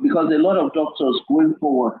 because a lot of doctors going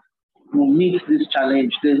forward will meet this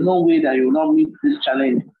challenge. There's no way that you will not meet this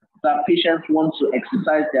challenge, that patients want to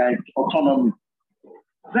exercise their autonomy.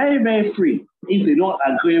 Very, very free if they don't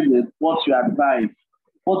agree with what you advise.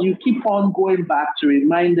 But you keep on going back to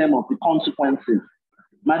remind them of the consequences.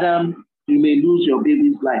 Madam, you may lose your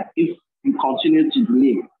baby's life if you continue to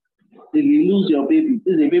delay. If you lose your baby,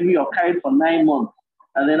 this is a baby you're carried for 9 months.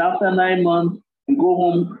 And then after 9 months, you go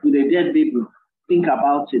home with a dead baby. Think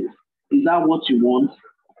about it. Is that what you want?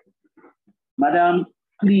 Madam,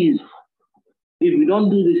 please, if you don't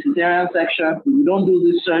do the cesarean section, if you don't do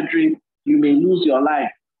this surgery, you may lose your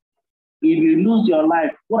life. If you lose your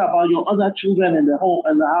life, what about your other children in the home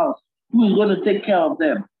and the house? Who is going to take care of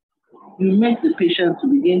them? You make the patient to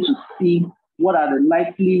begin to see what are the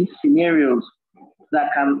likely scenarios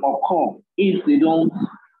that can occur if they don't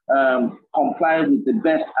comply with the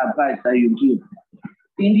best advice that you give.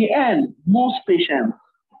 In the end, most patients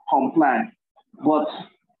comply, but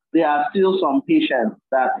there are still some patients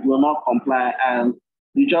that will not comply, and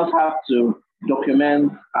you just have to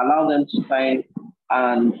document, allow them to sign,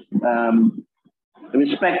 and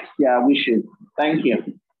respect their wishes. Thank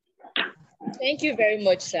you. Thank you very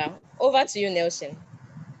much, sir. Over to you, Nelson.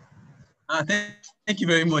 Thank you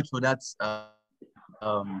very much for that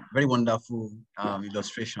very wonderful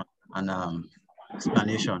illustration and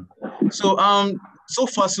explanation. So, so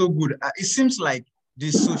far so good. It seems like the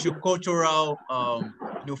sociocultural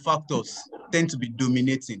factors tend to be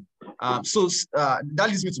dominating. So that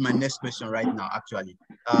leads me to my next question right now, actually.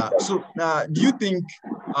 Do you think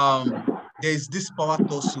there's this power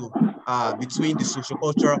tussle between the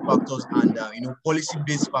sociocultural factors and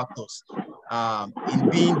policy-based factors in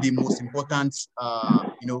being the most important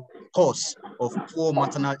cause of poor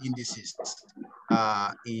maternal indices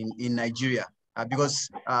in Nigeria? Because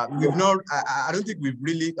we've not, I don't think we've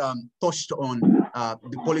really touched on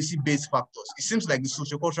the policy-based factors. It seems like the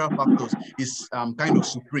sociocultural factors is kind of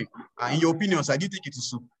supreme. In your opinions, I do think it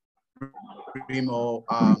is supreme, or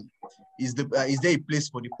is there a place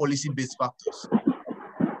for the policy-based factors?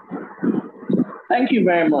 Thank you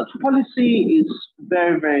very much. Policy is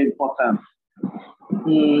very, very important.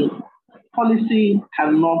 Policy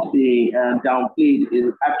cannot be downplayed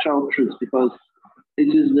in actual truth, because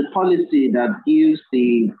it is the policy that gives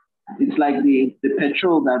it's like the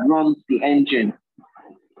petrol that runs the engine.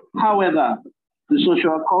 However, the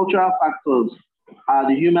social-cultural factors are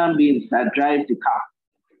the human beings that drive the car.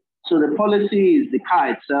 So the policy is the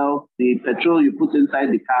car itself, the petrol you put inside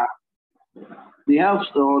the car. The health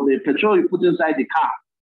or the petrol you put inside the car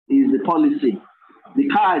is the policy. The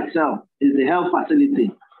car itself is the health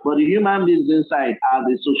facility, but the human beings inside are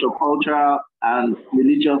the social-cultural and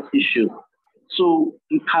religious issues. So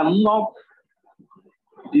you cannot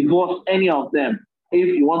divorce any of them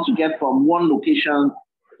if you want to get from one location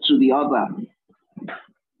to the other.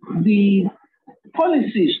 The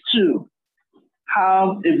policies too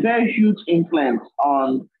have a very huge influence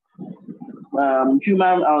on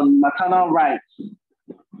maternal rights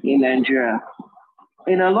in Nigeria.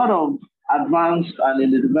 In a lot of advanced and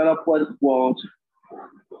in the developed world,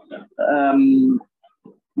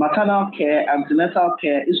 maternal care, antenatal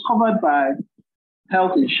care is covered by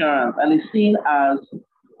health insurance and is seen as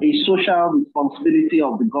a social responsibility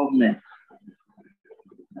of the government.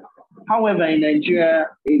 However, in Nigeria,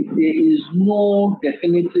 there is no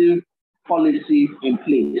definitive policy in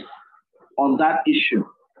place on that issue.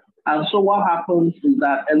 And so what happens is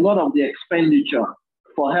that a lot of the expenditure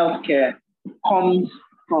for healthcare comes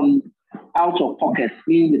from out of pocket,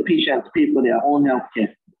 meaning the patients pay for their own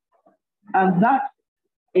healthcare. And that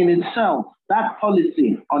in itself, that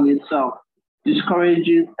policy on itself,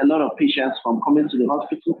 discourages a lot of patients from coming to the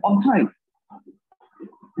hospital on time.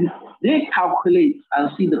 They calculate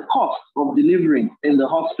and see the cost of delivering in the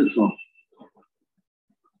hospital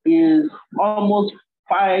is almost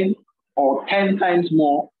 5 or 10 times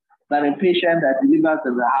more than a patient that delivers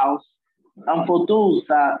in the house. And for those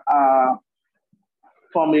that are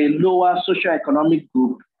from a lower socioeconomic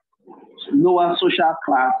group, lower social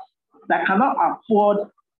class, that cannot afford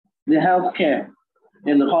the healthcare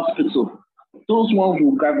in the hospital, those ones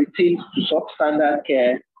will gravitate to substandard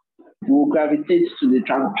care, will gravitate to the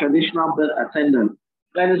traditional birth attendant.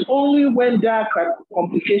 And it's only when there are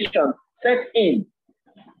complications set in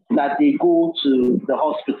that they go to the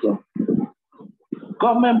hospital.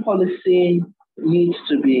 Government policy needs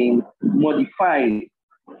to be modified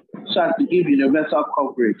so as to give universal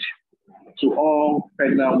coverage to all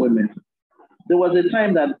pregnant women. There was a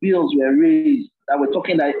time that bills were raised that were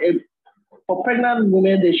talking that for pregnant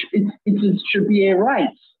women, it should be a right.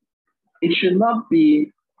 It should not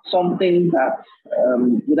be something that,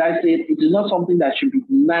 it is not something that should be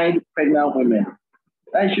denied pregnant women.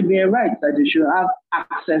 That should be a right, that they should have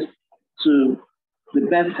access to the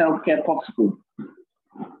best healthcare possible.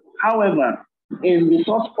 However, in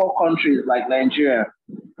resource-poor countries like Nigeria,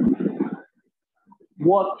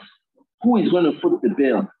 who is going to foot the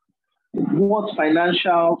bill? What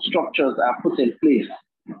financial structures are put in place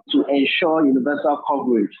to ensure universal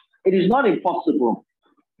coverage? It is not impossible,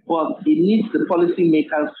 but it needs the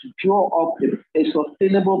policymakers to draw up a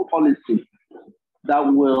sustainable policy that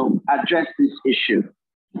will address this issue.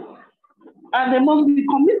 And there must be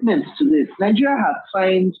commitments to this. Nigeria has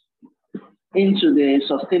signed into the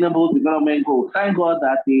Sustainable Development Goals. Thank God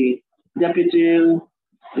that the Deputy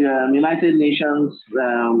United Nations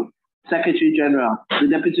Secretary General, the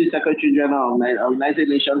Deputy Secretary General of United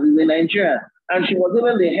Nations is in Nigeria. And she was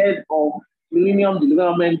even the head of Millennium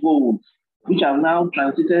Development Goals, which have now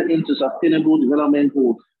transited into Sustainable Development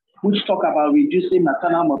Goals, which talk about reducing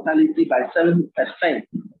maternal mortality by 7%,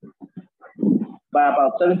 by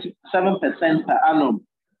about 77% per annum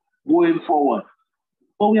going forward.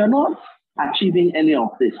 But we are not achieving any of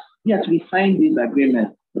this, yet we signed this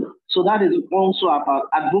agreement. So that is also about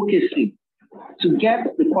advocacy to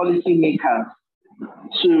get the policymakers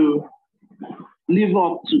to live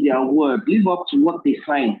up to their word, live up to what they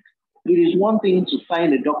signed. It is one thing to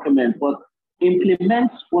sign a document, but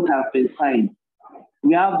implement what has been signed.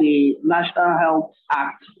 We have the National Health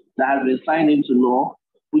Act that has been signed into law,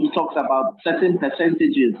 which talks about certain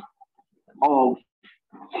percentages of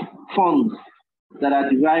funds that are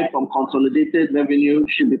derived from consolidated revenue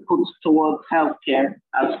should be put towards healthcare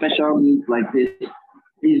and special needs like this.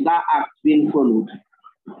 Is that act being followed?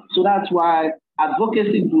 So that's why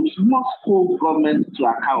advocacy groups must hold government to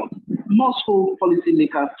account, must hold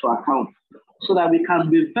policymakers to account, so that we can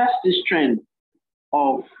reverse this trend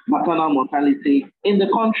of maternal mortality in the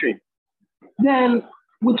country. Then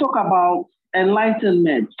we talk about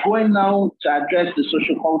enlightenment, going now to address the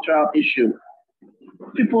social-cultural issue.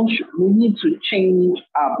 We need to change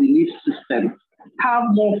our belief system, have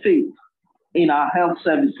more faith in our health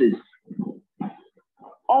services.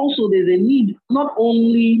 Also, there's a need not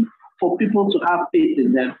only for people to have faith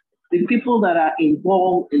in them, the people that are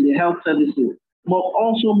involved in the health services must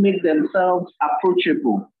also make themselves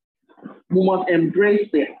approachable. We must embrace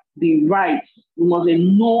the rights. We must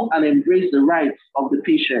know and embrace the rights of the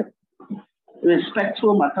patient.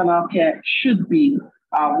 Respectful maternal care should be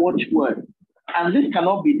our watchword. And this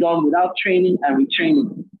cannot be done without training and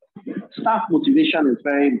retraining. Staff motivation is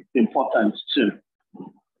very important too.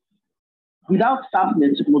 Without staff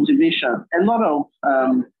motivation, a lot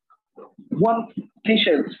of what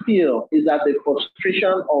patients feel is that the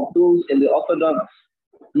frustration of those in the orthodox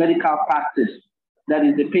medical practice, that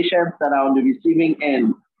is the patients that are on the receiving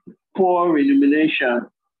end, poor remuneration,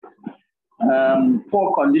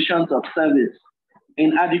 poor conditions of service,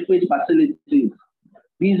 inadequate facilities.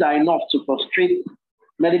 These are enough to frustrate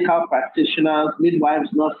medical practitioners, midwives,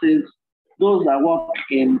 nurses, those that work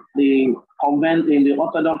in the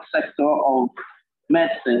orthodox sector of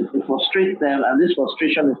medicine. It frustrates them, and this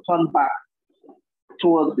frustration is turned back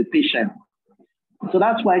towards the patient. So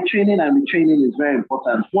that's why training and retraining is very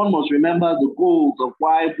important. One must remember the goals of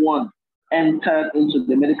why one entered into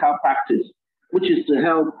the medical practice, which is to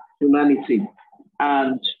help humanity.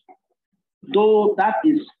 And though that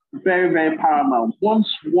is very, very paramount, once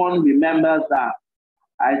one remembers that,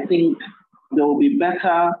 I think there will be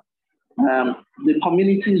better, the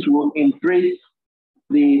communities will embrace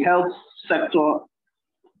the health sector,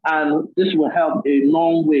 and this will help a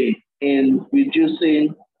long way in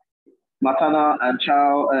reducing maternal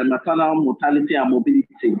mortality and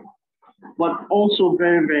mobility. But also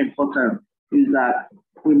very, very important is that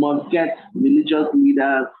we must get religious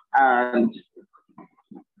leaders and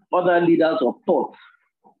other leaders of thought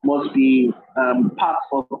must be part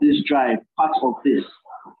of this drive, part of this.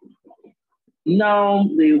 Now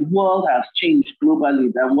the world has changed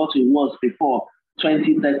globally than what it was before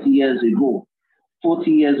 20, 30 years ago.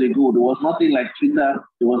 40 years ago, there was nothing like Twitter,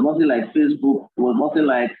 there was nothing like Facebook, there was nothing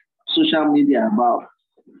like social media about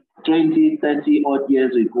 20, 30 odd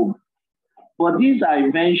years ago. But these are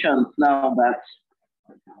inventions now that,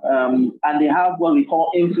 and they have what we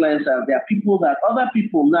call influencers. There are people that other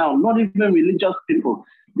people now, not even religious people,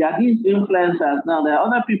 there are these influencers now, there are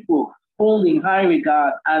other people hold in high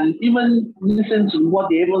regard and even listen to what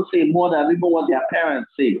they even say more than even what their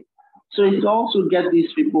parents say. So it's also get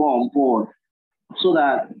these people on board so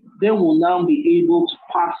that they will now be able to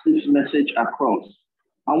pass this message across.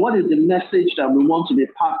 And what is the message that we want to be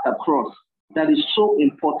passed across that is so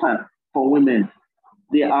important for women?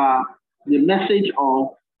 They are the message of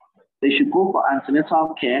they should go for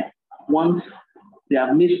antenatal care once they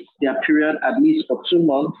have missed their period at least for 2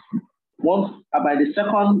 months. Once by the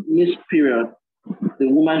second missed period, the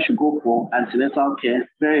woman should go for antenatal care,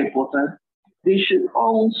 very important. They should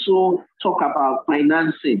also talk about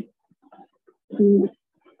financing.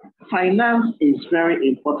 Finance is very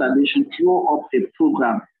important. They should draw up a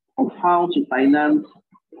program of how to finance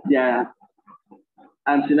their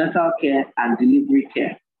antenatal care and delivery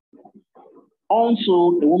care.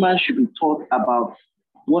 Also, the woman should be taught about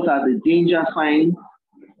what are the danger signs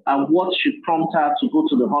and what should prompt her to go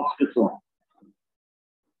to the hospital.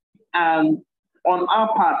 And on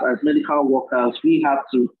our part as medical workers, we have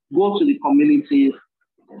to go to the communities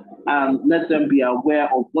and let them be aware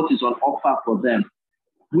of what is on offer for them.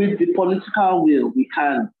 With the political will, we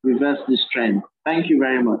can reverse this trend. Thank you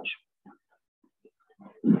very much.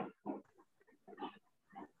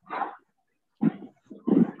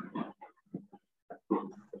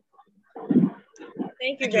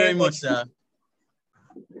 Thank you very much, sir.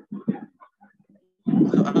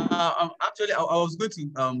 So, actually, I was going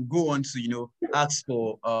to go on to ask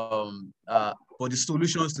for the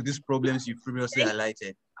solutions to these problems you previously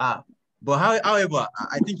highlighted. But however,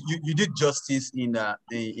 I think you did justice in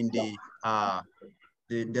the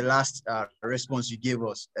last response you gave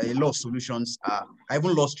us. A lot of solutions. I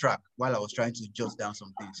even lost track while I was trying to jot down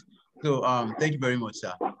some things. So thank you very much,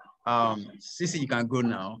 sir. Sisi, you can go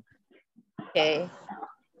now. Okay.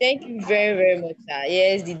 Thank you very, very much, sir.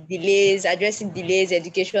 Yes, the delays, addressing delays,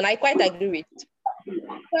 education, I quite agree with.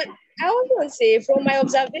 But I also want to say, from my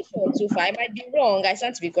observation so far, I might be wrong. I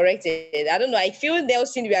stand to be corrected. I don't know. I feel they'll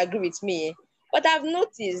seem to agree with me. But I've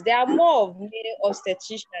noticed there are more of male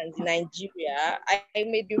obstetricians in Nigeria. I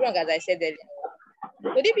may be wrong, as I said earlier.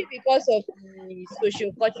 Could it be because of the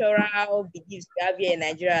socio-cultural beliefs we have here in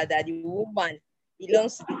Nigeria that the woman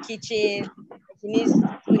belongs to the kitchen, she needs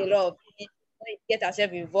to do a lot of things, get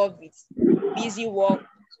herself involved with busy work?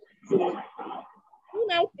 So, you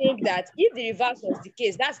now think that if the reverse was the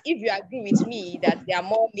case, that's if you agree with me that there are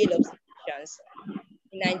more male obstetricians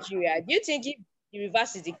in Nigeria, do you think if the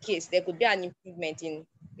reverse is the case, there could be an improvement in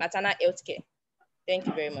maternal health care? Thank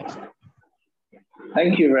you very much.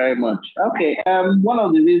 Thank you very much. Okay, one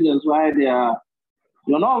of the reasons why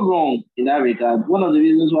you're not wrong in that regard. One of the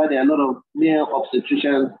reasons why there are a lot of male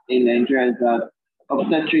obstetricians in Nigeria is that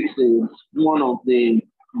obstetrics is one of the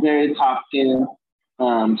very tasking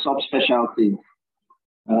subspecialties.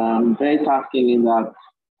 Very tasking in that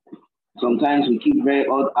sometimes we keep very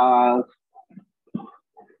odd hours.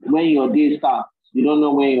 When your day starts, you don't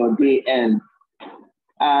know when your day ends.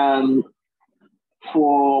 And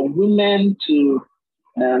for women to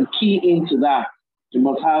key into that, you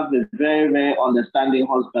must have a very, very understanding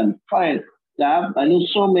husband. Fine. I know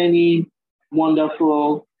so many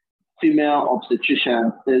wonderful female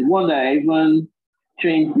obstetricians. There's one that I even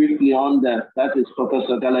trained briefly on that is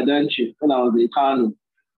Professor Galadanchi when I was in Kano.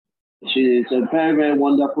 She is a very, very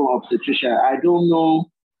wonderful obstetrician. I don't know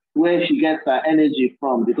where she gets her energy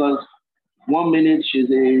from, because 1 minute she's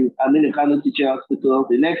in Kano Teaching Hospital,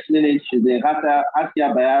 the next minute she's in Hatia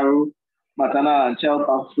Bayero Maternal and Child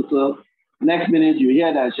Hospital. Next minute you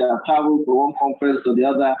hear that she has traveled from one conference to the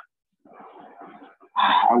other.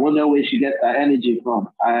 I wonder where she gets her energy from.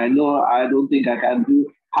 I don't think I can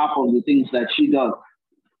do half of the things that she does.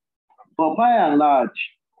 But by and large,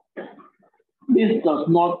 this does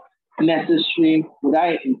not necessarily,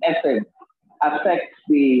 in essence, affect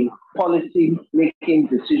the policy-making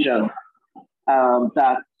decisions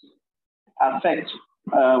that affect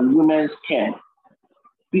women's care.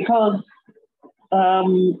 Because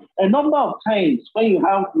a number of times when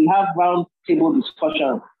we have round table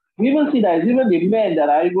discussions, we even see that it's even the men that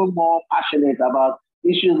are even more passionate about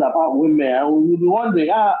issues about women. And we'll be wondering,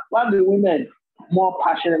 why are the women more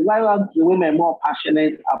passionate? Why are the women more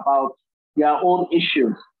passionate about their own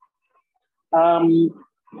issues?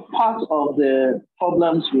 Part of the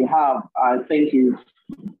problems we have, I think, is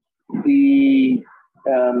the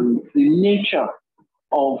nature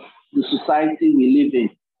of the society we live in.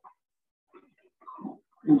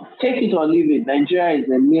 Take it or leave it, Nigeria is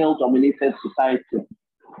a male-dominated society.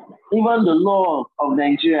 Even the laws of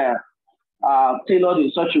Nigeria are tailored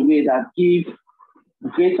in such a way that give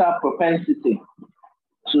greater propensity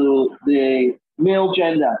to the male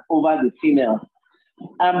gender over the female.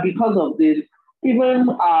 And because of this, even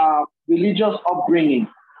our religious upbringing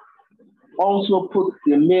also puts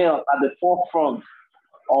the male at the forefront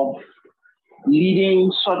of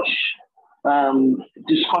leading such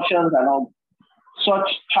discussions and all, such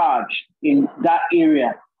charge in that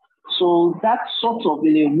area. So that sort of,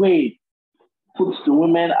 in a way, puts the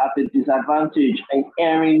women at a disadvantage in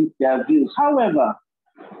airing their views. However,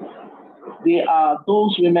 there are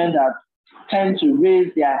those women that tend to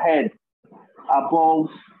raise their head above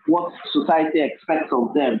what society expects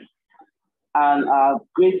of them and are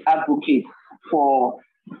great advocates for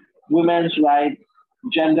women's rights,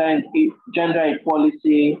 gender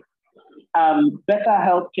equality, and better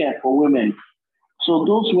healthcare for women. So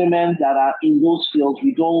those women that are in those fields,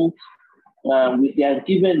 we don't,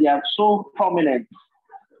 they are so prominent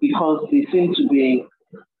because they seem to be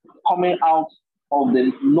coming out of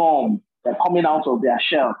the norm, they're coming out of their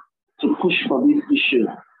shell to push for this issue.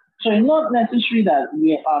 So it's not necessary that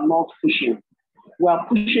we are not pushing. We are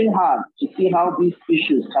pushing hard to see how these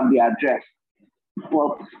issues can be addressed.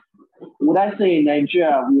 But would I say in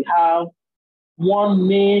Nigeria, we have one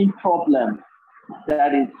main problem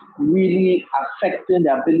that is really affecting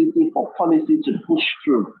the ability for policy to push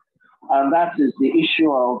through. And that is the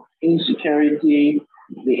issue of insecurity,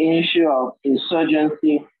 the issue of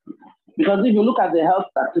insurgency. Because if you look at the health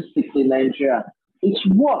statistics in Nigeria, it's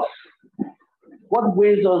worse. What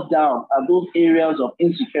weighs us down are those areas of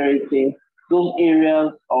insecurity, those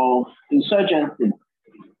areas of insurgency.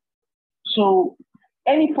 So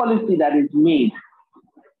any policy that is made,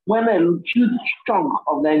 when a huge chunk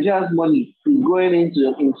of Nigeria's money is going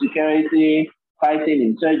into insecurity, fighting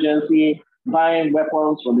insurgency, buying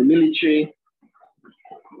weapons for the military,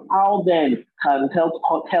 how then can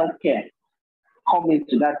healthcare come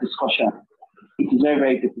into that discussion? It is very,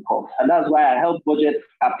 very difficult. And that's why our health budget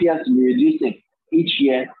appears to be reducing each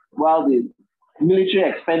year, while the military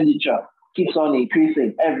expenditure keeps on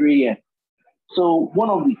increasing every year. So one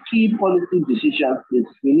of the key policy decisions is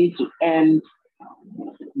we need to end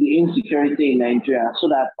the insecurity in Nigeria so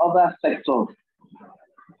that other sectors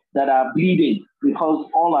that are bleeding because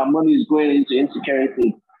all our money is going into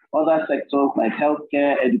insecurity, other sectors like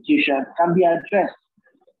healthcare, education can be addressed.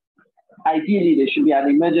 Ideally, there should be an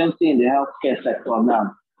emergency in the healthcare sector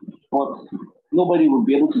now, but nobody will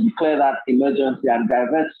be able to declare that emergency and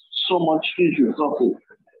divert so much huge resources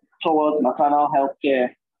towards maternal healthcare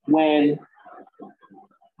when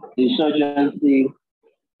insurgency,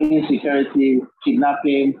 insecurity,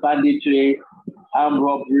 kidnapping, banditry, armed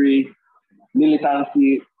robbery,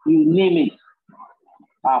 militancy, you name it,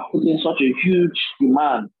 are putting such a huge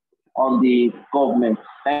demand on the government.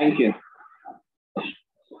 Thank you.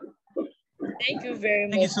 Thank you very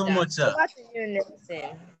much. Thank you so much, sir. Over to you,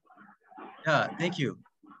 Nelson. Yeah, thank you.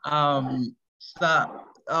 Sir,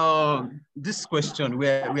 this question,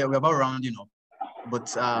 we're about rounding up, but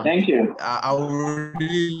thank you. I would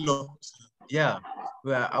really love to,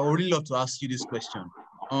 I would really love to ask you this question.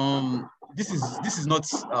 This is not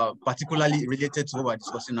particularly related to what we're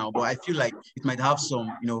discussing now, but I feel like it might have some,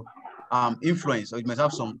 influence, or it might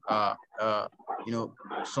have some,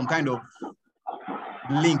 some kind of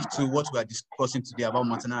link to what we are discussing today about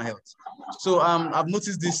maternal health. So I've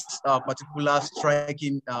noticed this particular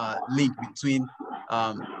striking link between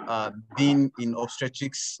being in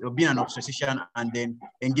obstetrics, being an obstetrician, and then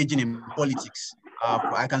engaging in politics.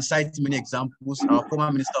 I can cite many examples. Our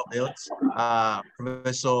former Minister of Health,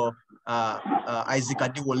 Professor Isaac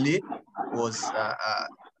Adewale, was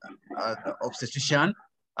an obstetrician.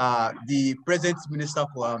 The present Minister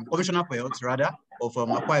for Commissioner for Health, rather, of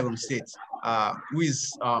Akwa Ibom State, who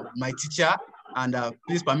is my teacher, and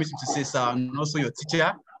please permit me to say, sir, and also your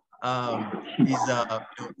teacher, is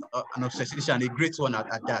an obstetrician, a great one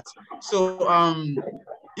at that. So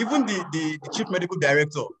even the chief medical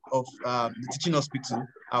director of the teaching hospital,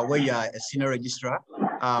 where you are a senior registrar,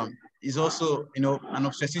 is also, an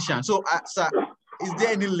obstetrician. So, sir, is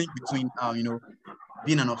there any link between,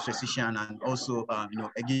 being an obstetrician and also,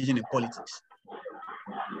 engaging in politics?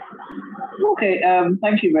 Okay,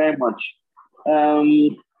 thank you very much.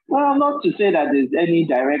 Well, not to say that there's any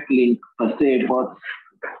direct link per se, but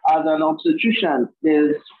as an obstetrician,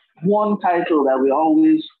 there's one title that we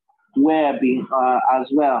always wear as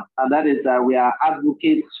well, and that is that we are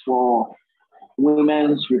advocates for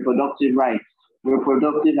women's reproductive rights,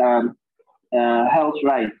 reproductive and health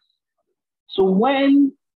rights. So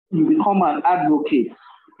when you become an advocate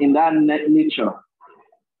in that nature,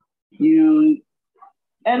 you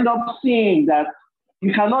end up seeing that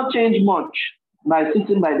you cannot change much by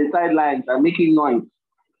sitting by the sidelines and making noise.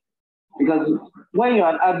 Because when you're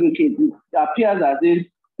an advocate, it appears as if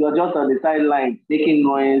you're just on the sidelines, making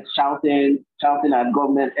noise, shouting at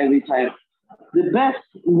government every time. The best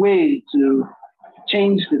way to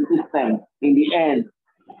change the system in the end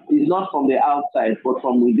is not from the outside, but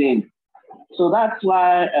from within. So that's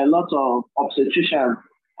why a lot of obstetricians,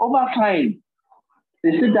 over time,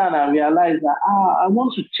 they sit down and realize that, I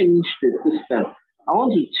want to change the system. I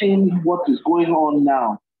want to change what is going on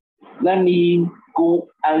now. Let me go,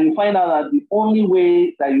 and you find out that the only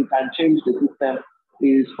way that you can change the system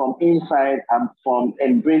is from inside and from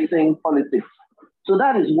embracing politics. So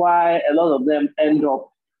that is why a lot of them end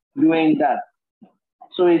up doing that.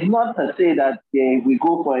 So it's not to say that we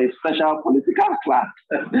go for a special political class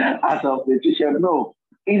as of the teacher. No,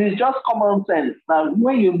 it is just common sense. Now,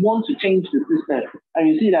 when you want to change the system and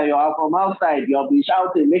you see that you are from outside, you'll be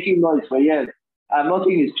shouting, making noise for years, and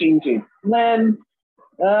nothing is changing, then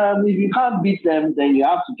if you can't beat them, then you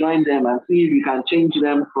have to join them and see if you can change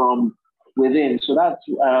them from within. So that's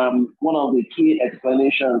one of the key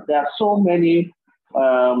explanations. There are so many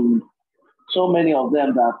of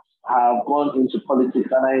them that have gone into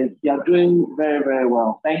politics, and they are doing very, very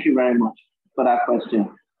well. Thank you very much for that question.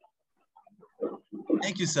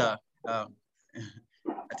 Thank you, sir. I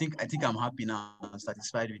think I'm happy now. I'm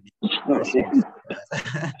satisfied with the response.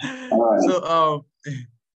 All right. So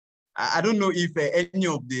I don't know if any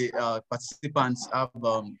of the participants have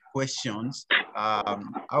questions. How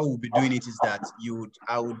we'll be doing it is that you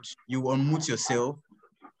unmute yourself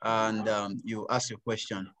and you ask your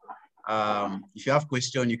question. If you have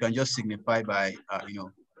question, you can just signify by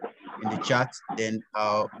in the chat, then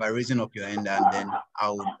by raising up your hand, and then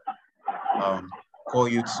I'll call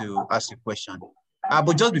you to ask your question.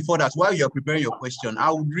 But just before that, while you're preparing your question,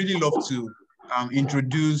 I would really love to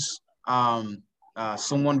introduce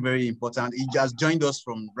someone very important. He just joined us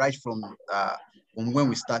from when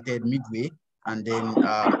we started midway, and then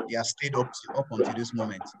he has stayed up until this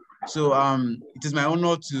moment. So it is my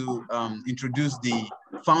honor to introduce the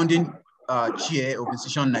founding chair of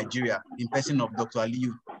Incision Nigeria in person of Dr.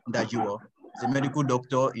 Aliyu Ndajuwo. He's a medical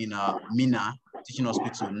doctor in Minna Teaching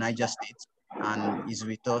Hospital, Niger State, and he's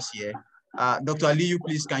with us here. Dr. Aliyu,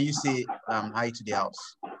 please, can you say hi to the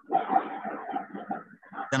house?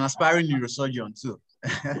 He's an aspiring neurosurgeon too.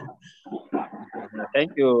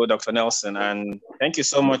 Thank you, Dr. Nelson, and thank you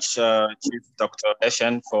so much, Chief Dr.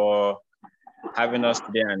 Eshen, for having us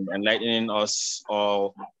today and enlightening us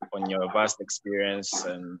all on your vast experience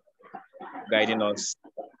and guiding us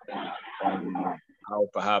on how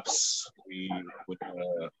perhaps we would,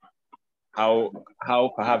 how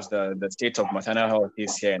perhaps the state of maternal health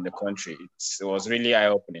is here in the country. It was really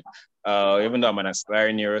eye-opening. Even though I'm an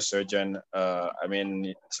aspiring neurosurgeon, I mean,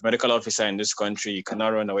 as a medical officer in this country, you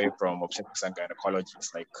cannot run away from obstetrics and gynecology.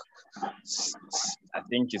 It's like, I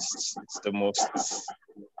think it's the most,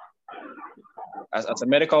 as a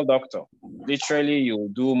medical doctor, literally you'll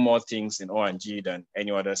do more things in O&G than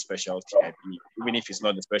any other specialty, I believe, even if it's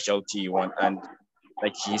not the specialty you want. And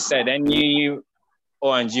like he said, any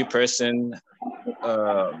O&G person,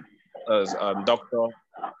 doctor,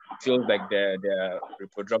 feels like they're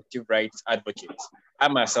reproductive rights advocates. I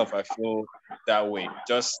myself, I feel that way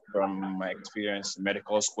just from my experience in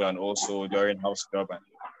medical school and also during house job and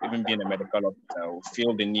even being a medical officer. I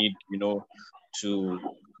feel the need, to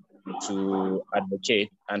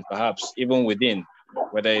advocate, and perhaps even within,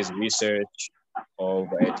 whether it's research or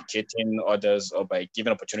by educating others or by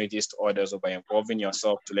giving opportunities to others or by involving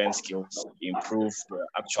yourself to learn skills, improve the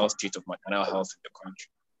actual state of maternal health in the country.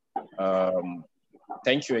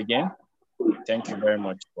 Thank you again. Thank you very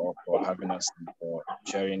much for having us and for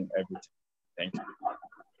sharing everything. Thank you.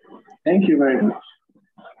 Thank you very much.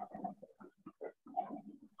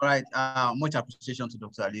 All right. Much appreciation to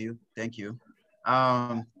Dr. Aliyu. Thank you.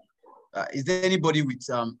 Is there anybody with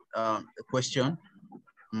a question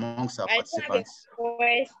amongst our participants? I have a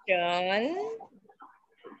question.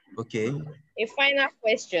 Okay. A final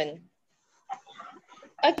question.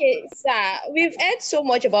 Okay, sir, we've heard so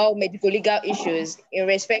much about medical legal issues in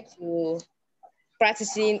respect to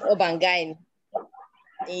practicing OB/GYN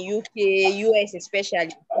in UK, US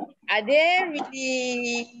especially. Are there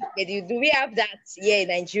really, do we have that here in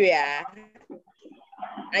Nigeria?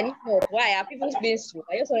 And if not, why are people being sued?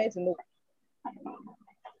 I just wanted to know.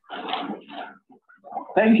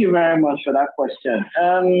 Thank you very much for that question.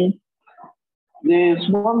 There's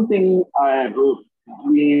one thing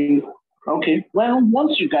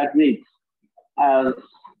once you graduate as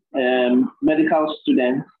a medical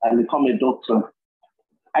student and become a doctor,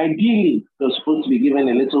 ideally you're supposed to be given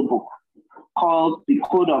a little book called the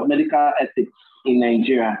Code of Medical Ethics in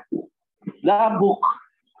Nigeria. That book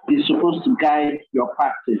is supposed to guide your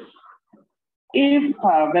practice. If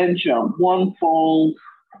peradventure one falls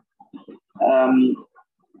below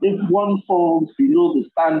the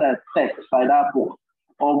standard set by that book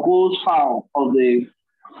or goes foul of the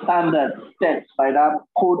standard set by that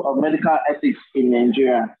Code of Medical Ethics in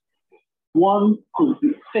Nigeria, one could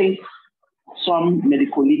face some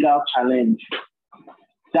medical legal challenge.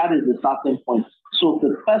 That is the starting point. So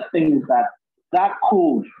the first thing is that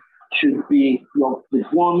code should be the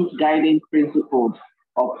one's guiding principles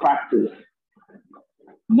of practice.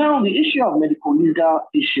 Now, the issue of medical legal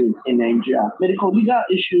issues in Nigeria. Medical legal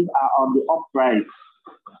issues are on the uprise.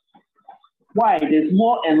 Why? There's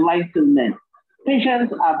more enlightenment.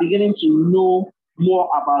 Patients are beginning to know more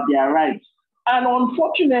about their rights. And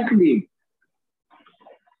unfortunately,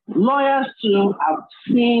 lawyers too have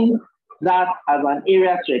seen that as an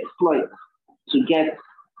area to exploit, to get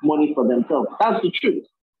money for themselves. That's the truth.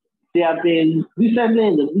 There have been recently,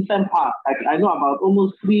 in the recent past, I know about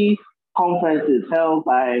almost 3 conferences held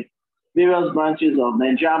by various branches of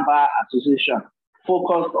Nigerian Bar Association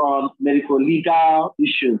focused on medical legal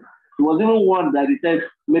issues. There was even one that it said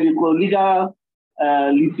medical legal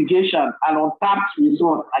litigation and untapped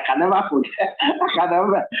resource. I can never forget.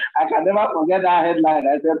 I can never forget that headline.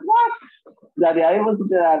 I said, what? That they are able to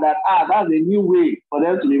say that that's a new way for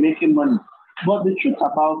them to be making money. But the truth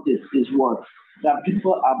about this is what? That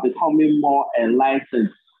people are becoming more enlightened.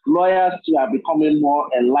 Lawyers too are becoming more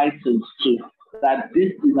enlightened too. That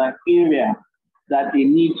this is an area that they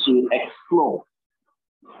need to explore.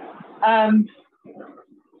 And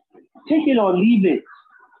take it or leave it,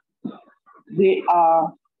 there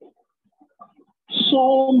are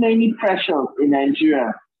so many pressures in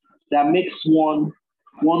Nigeria that makes one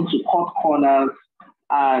want to cut corners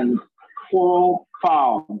and fall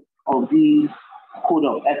foul of these code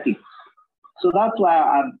of ethics. So that's why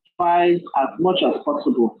I advise as much as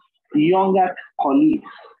possible the younger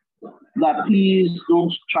colleagues that please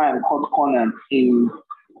don't try and cut corners in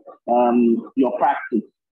your practice.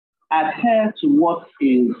 Adhere to what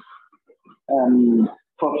is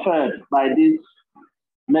preferred by this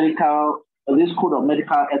code of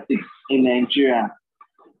medical ethics in Nigeria.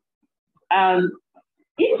 And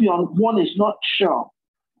if one is not sure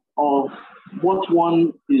of what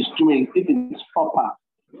one is doing, if it's proper,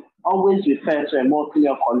 always refer to a more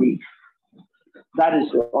senior colleague. That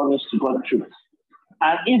is the honest to God truth.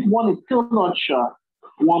 And if one is still not sure,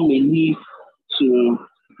 one may need to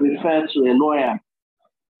refer to a lawyer.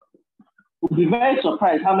 You'll be very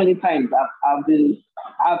surprised how many times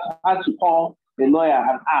I've had to call a lawyer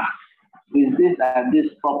and ask, is this and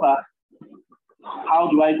this proper? How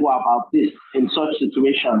do I go about this in such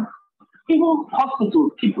situations? Even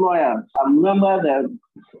hospitals keep lawyers. I remember that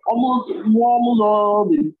almost all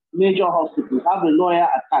the major hospitals have a lawyer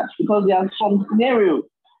attached because there are some scenarios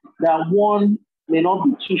that one may not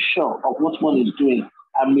be too sure of what one is doing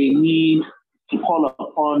and may need to call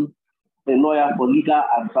upon a lawyer for legal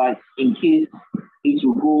advice in case it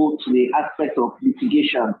will go to the aspect of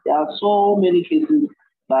litigation. There are so many cases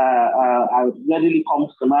that readily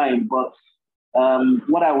comes to mind, but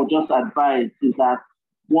what I would just advise is that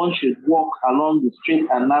one should walk along the straight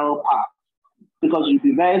and narrow path, because you'll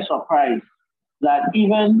be very surprised that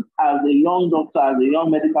even as a young doctor, as a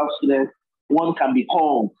young medical student, one can be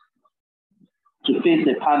called to face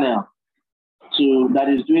a panel that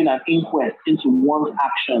is doing an inquest into one's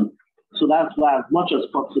action. So that's why, as much as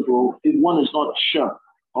possible, if one is not sure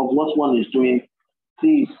of what one is doing,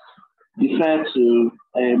 please defer to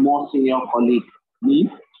a more senior colleague. Me?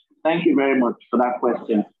 Thank you very much for that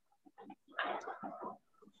question.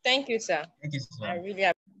 Thank you, sir. Thank you, sir. I really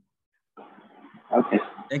appreciate it. Okay.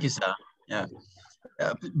 Thank you, sir. Yeah.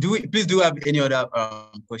 Please do have any other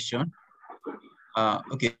question?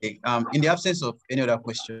 Okay. In the absence of any other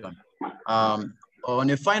question, on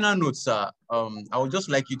a final note, sir, I would just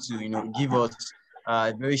like you to, give us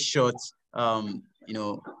a very short,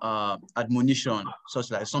 admonition,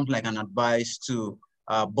 something like an advice to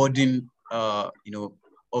budding,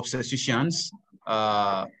 obstetricians,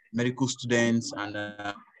 medical students, and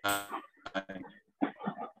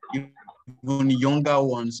even younger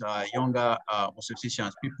ones, younger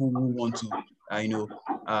obstetricians, people who want to,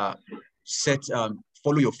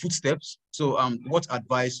 follow your footsteps. So, what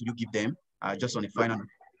advice would you give them, just on the final note?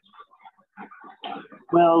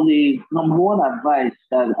 Well, the number one advice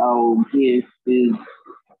that I'll give is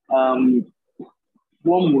one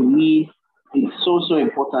will need, it's so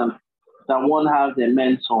important that one has a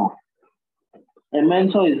mentor. A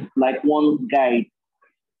mentor is like one's guide,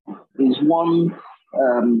 is one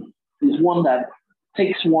that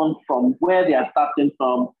takes one from where they are starting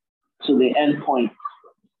from to the end point.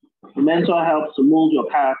 The mentor helps to mold your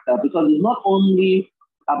character, because it's not only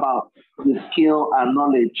about the skill and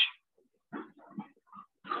knowledge.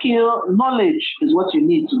 Knowledge is what you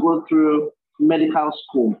need to go through medical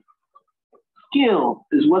school. Skill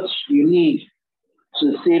is what you need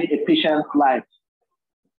to save a patient's life.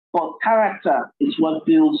 But character is what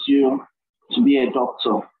builds you to be a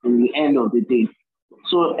doctor in the end of the day.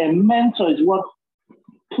 So a mentor is what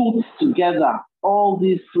puts together all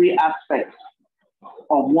these three aspects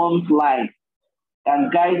of one's life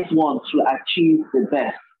and guides one to achieve the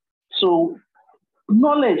best. So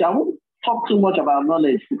knowledge, I won't talk too much about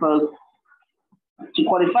knowledge because to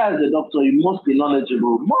qualify as a doctor, you must be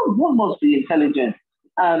knowledgeable. One must be intelligent.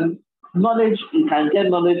 And knowledge, you can get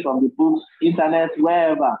knowledge from the books, internet,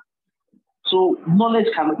 wherever. So knowledge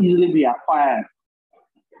can easily be acquired.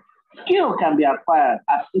 Skill can be acquired.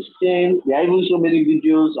 Assisting, there are even so many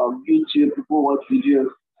videos on YouTube, people watch videos.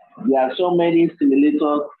 There are so many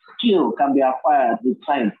simulators. Skill can be acquired with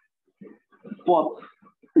time. But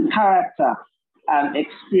the character and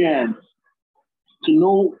experience to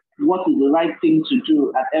know what is the right thing to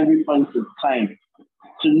do at every point of time,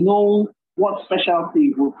 to know what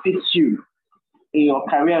specialty will fit you in your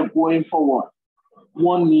career going forward,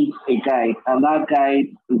 one needs a guide, and that guide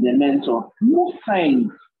is a mentor. Most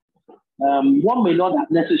times, one may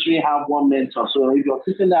not necessarily have one mentor. So if you're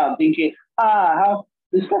sitting there and thinking, I have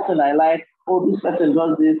this person I like, oh, this person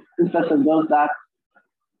does this person does that,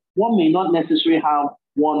 one may not necessarily have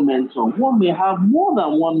one mentor. One may have more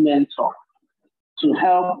than one mentor to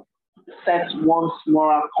help set one's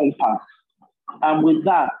moral compass. And with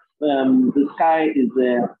that, the sky is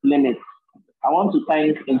the limit. I want to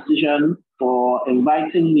thank Incision for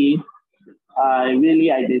inviting me. I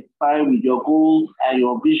really identify with your goals and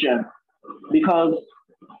your vision, because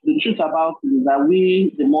the truth about it is that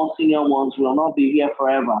we, the more senior ones, will not be here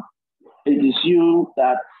forever. It is you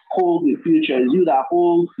that hold the future. It's you that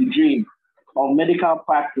hold the dream of medical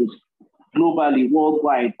practice globally,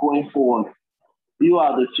 worldwide, going forward. You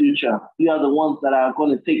are the future. You are the ones that are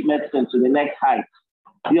going to take medicine to the next height.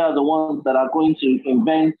 You are the ones that are going to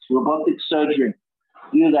invent robotic surgery.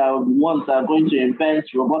 You are the ones that are going to invent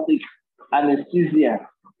robotic anesthesia.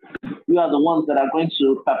 You are the ones that are going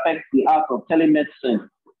to perfect the art of telemedicine,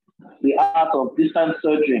 the art of distance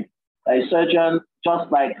surgery. A surgeon,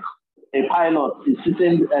 just like a pilot, is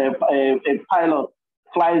sitting. A pilot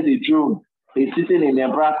flies a drone. He's sitting in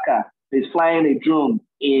Nebraska. He's flying a drone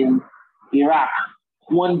in Iraq.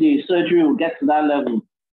 One day, surgery will get to that level.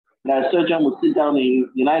 The surgeon will sit down in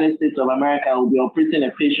the United States of America and will be operating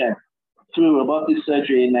a patient through robotic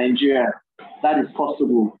surgery in Nigeria. That is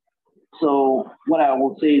possible. So what I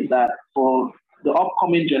will say is that for the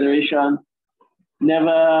upcoming generation,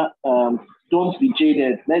 never, don't be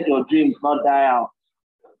jaded. Let your dreams not die out.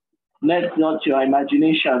 Let not your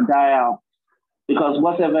imagination die out. Because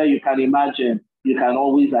whatever you can imagine, you can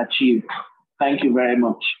always achieve. Thank you very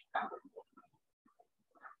much.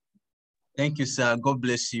 Thank you, sir. God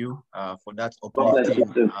bless you for that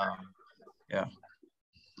opportunity. Yeah.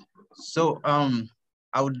 So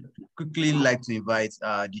I would quickly like to invite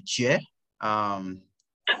the chair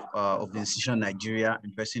of the Incision Nigeria,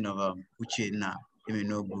 in person of Uchenna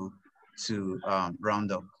Emenogu, to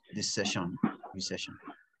round up this session.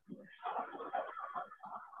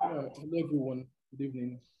 Hello everyone, good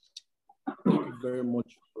evening. Thank you very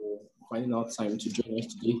much for finding out time to join us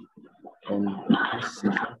today on this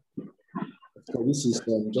session. So this is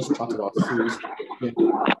just part of our series.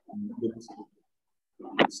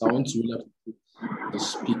 So I want to really appreciate the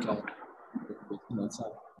speaker.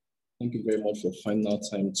 Thank you very much for finding out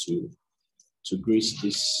time to grace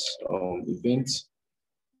this event.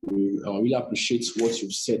 We really appreciate what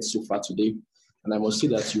you've said so far today. And I must say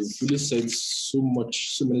that you've really said so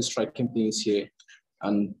many striking things here.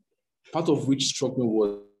 And part of which struck me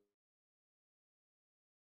was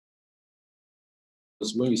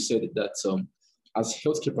when you said that as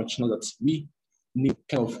healthcare practitioners, that we need to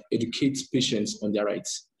kind of educate patients on their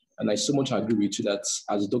rights. And I so much agree with you that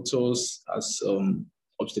as doctors, as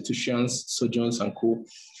obstetricians, surgeons, and co,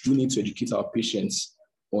 we need to educate our patients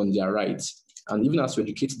on their rights. And even as we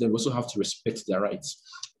educate them, we also have to respect their rights.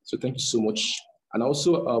 So thank you so much. And I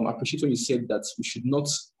also appreciate when you said that we should not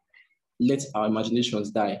let our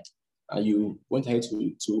imaginations die. And you went ahead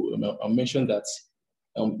to mention that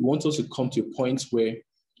we want us to come to a point where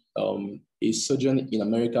a surgeon in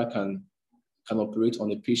America can operate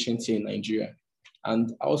on a patient here in Nigeria.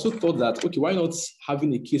 And I also thought that, okay, why not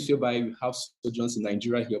having a case whereby we have surgeons in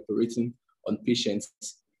Nigeria here operating on patients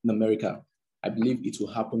in America? I believe it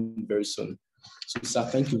will happen very soon. So, sir,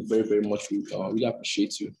 thank you very, very much. We really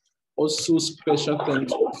appreciate you. Also, special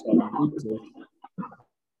thanks to our moderator.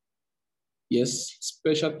 Yes,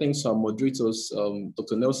 special thanks to our moderators,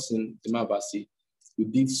 Dr. Nelson Dimabasi. You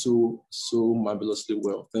did so marvelously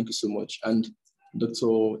well. Thank you so much. And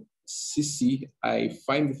Dr. Sisi, I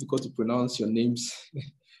find it difficult to pronounce your names.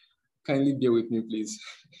 Kindly bear with me, please.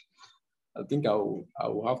 I think I will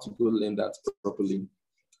have to go learn that properly.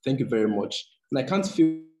 Thank you very much. And I can't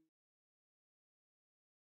feel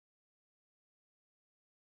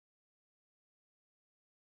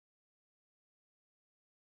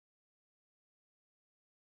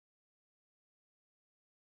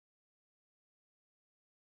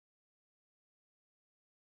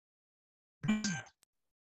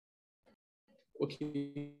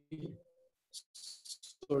okay.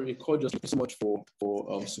 Sorry, Cole, just thank you so much for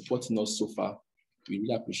supporting us so far. We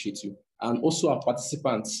really appreciate you. And also our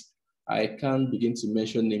participants, I can't begin to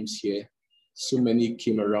mention names here. So many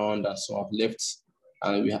came around and some have left.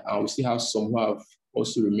 And we still have some who have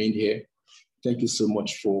also remained here. Thank you so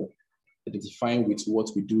much for identifying with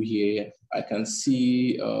what we do here. I can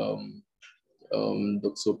see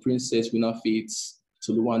Dr. Princess Winifred,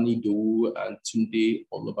 Toluwani Dowu, and Tunde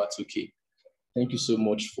Olobatoke. Thank you so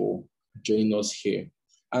much for joining us here.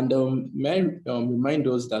 And may I remind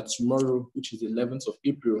us that tomorrow, which is the 11th of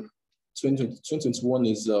April, 2021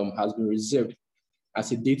 has been reserved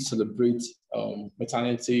as a day to celebrate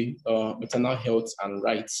maternal health and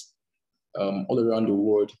rights all around the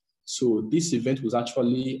world. So this event was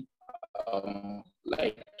actually to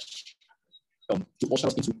usher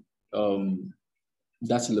us into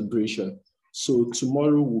that celebration. So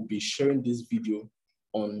tomorrow we'll be sharing this video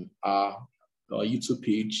on our YouTube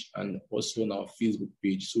page and also on our Facebook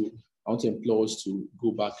page. So I want to implore us to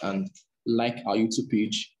go back and like our YouTube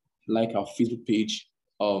page, like our Facebook page,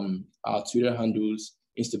 our Twitter handles,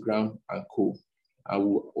 Instagram, and co. I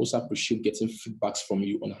will also appreciate getting feedbacks from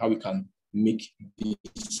you on how we can make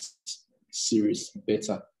this series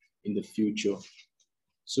better in the future.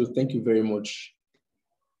 So thank you very much.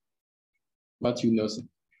 Back to you, Nelson.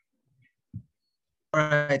 All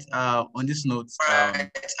right. On this note,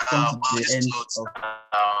 come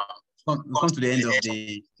to the end of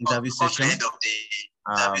the interview session.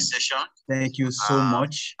 Thank you so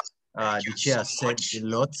much. The chair said a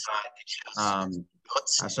lot.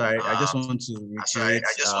 So I just want to reiterate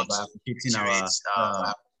by appreciating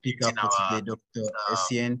our speaker for today, Dr.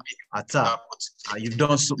 Essien Atta. You've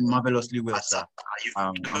done so marvelously well, sir.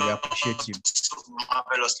 And we appreciate you.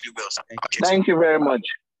 Thank you very much.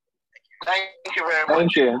 Thank you very much.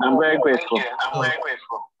 Thank you. I'm very grateful.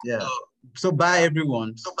 Yeah. So bye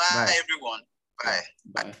everyone. Bye.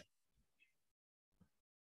 Bye.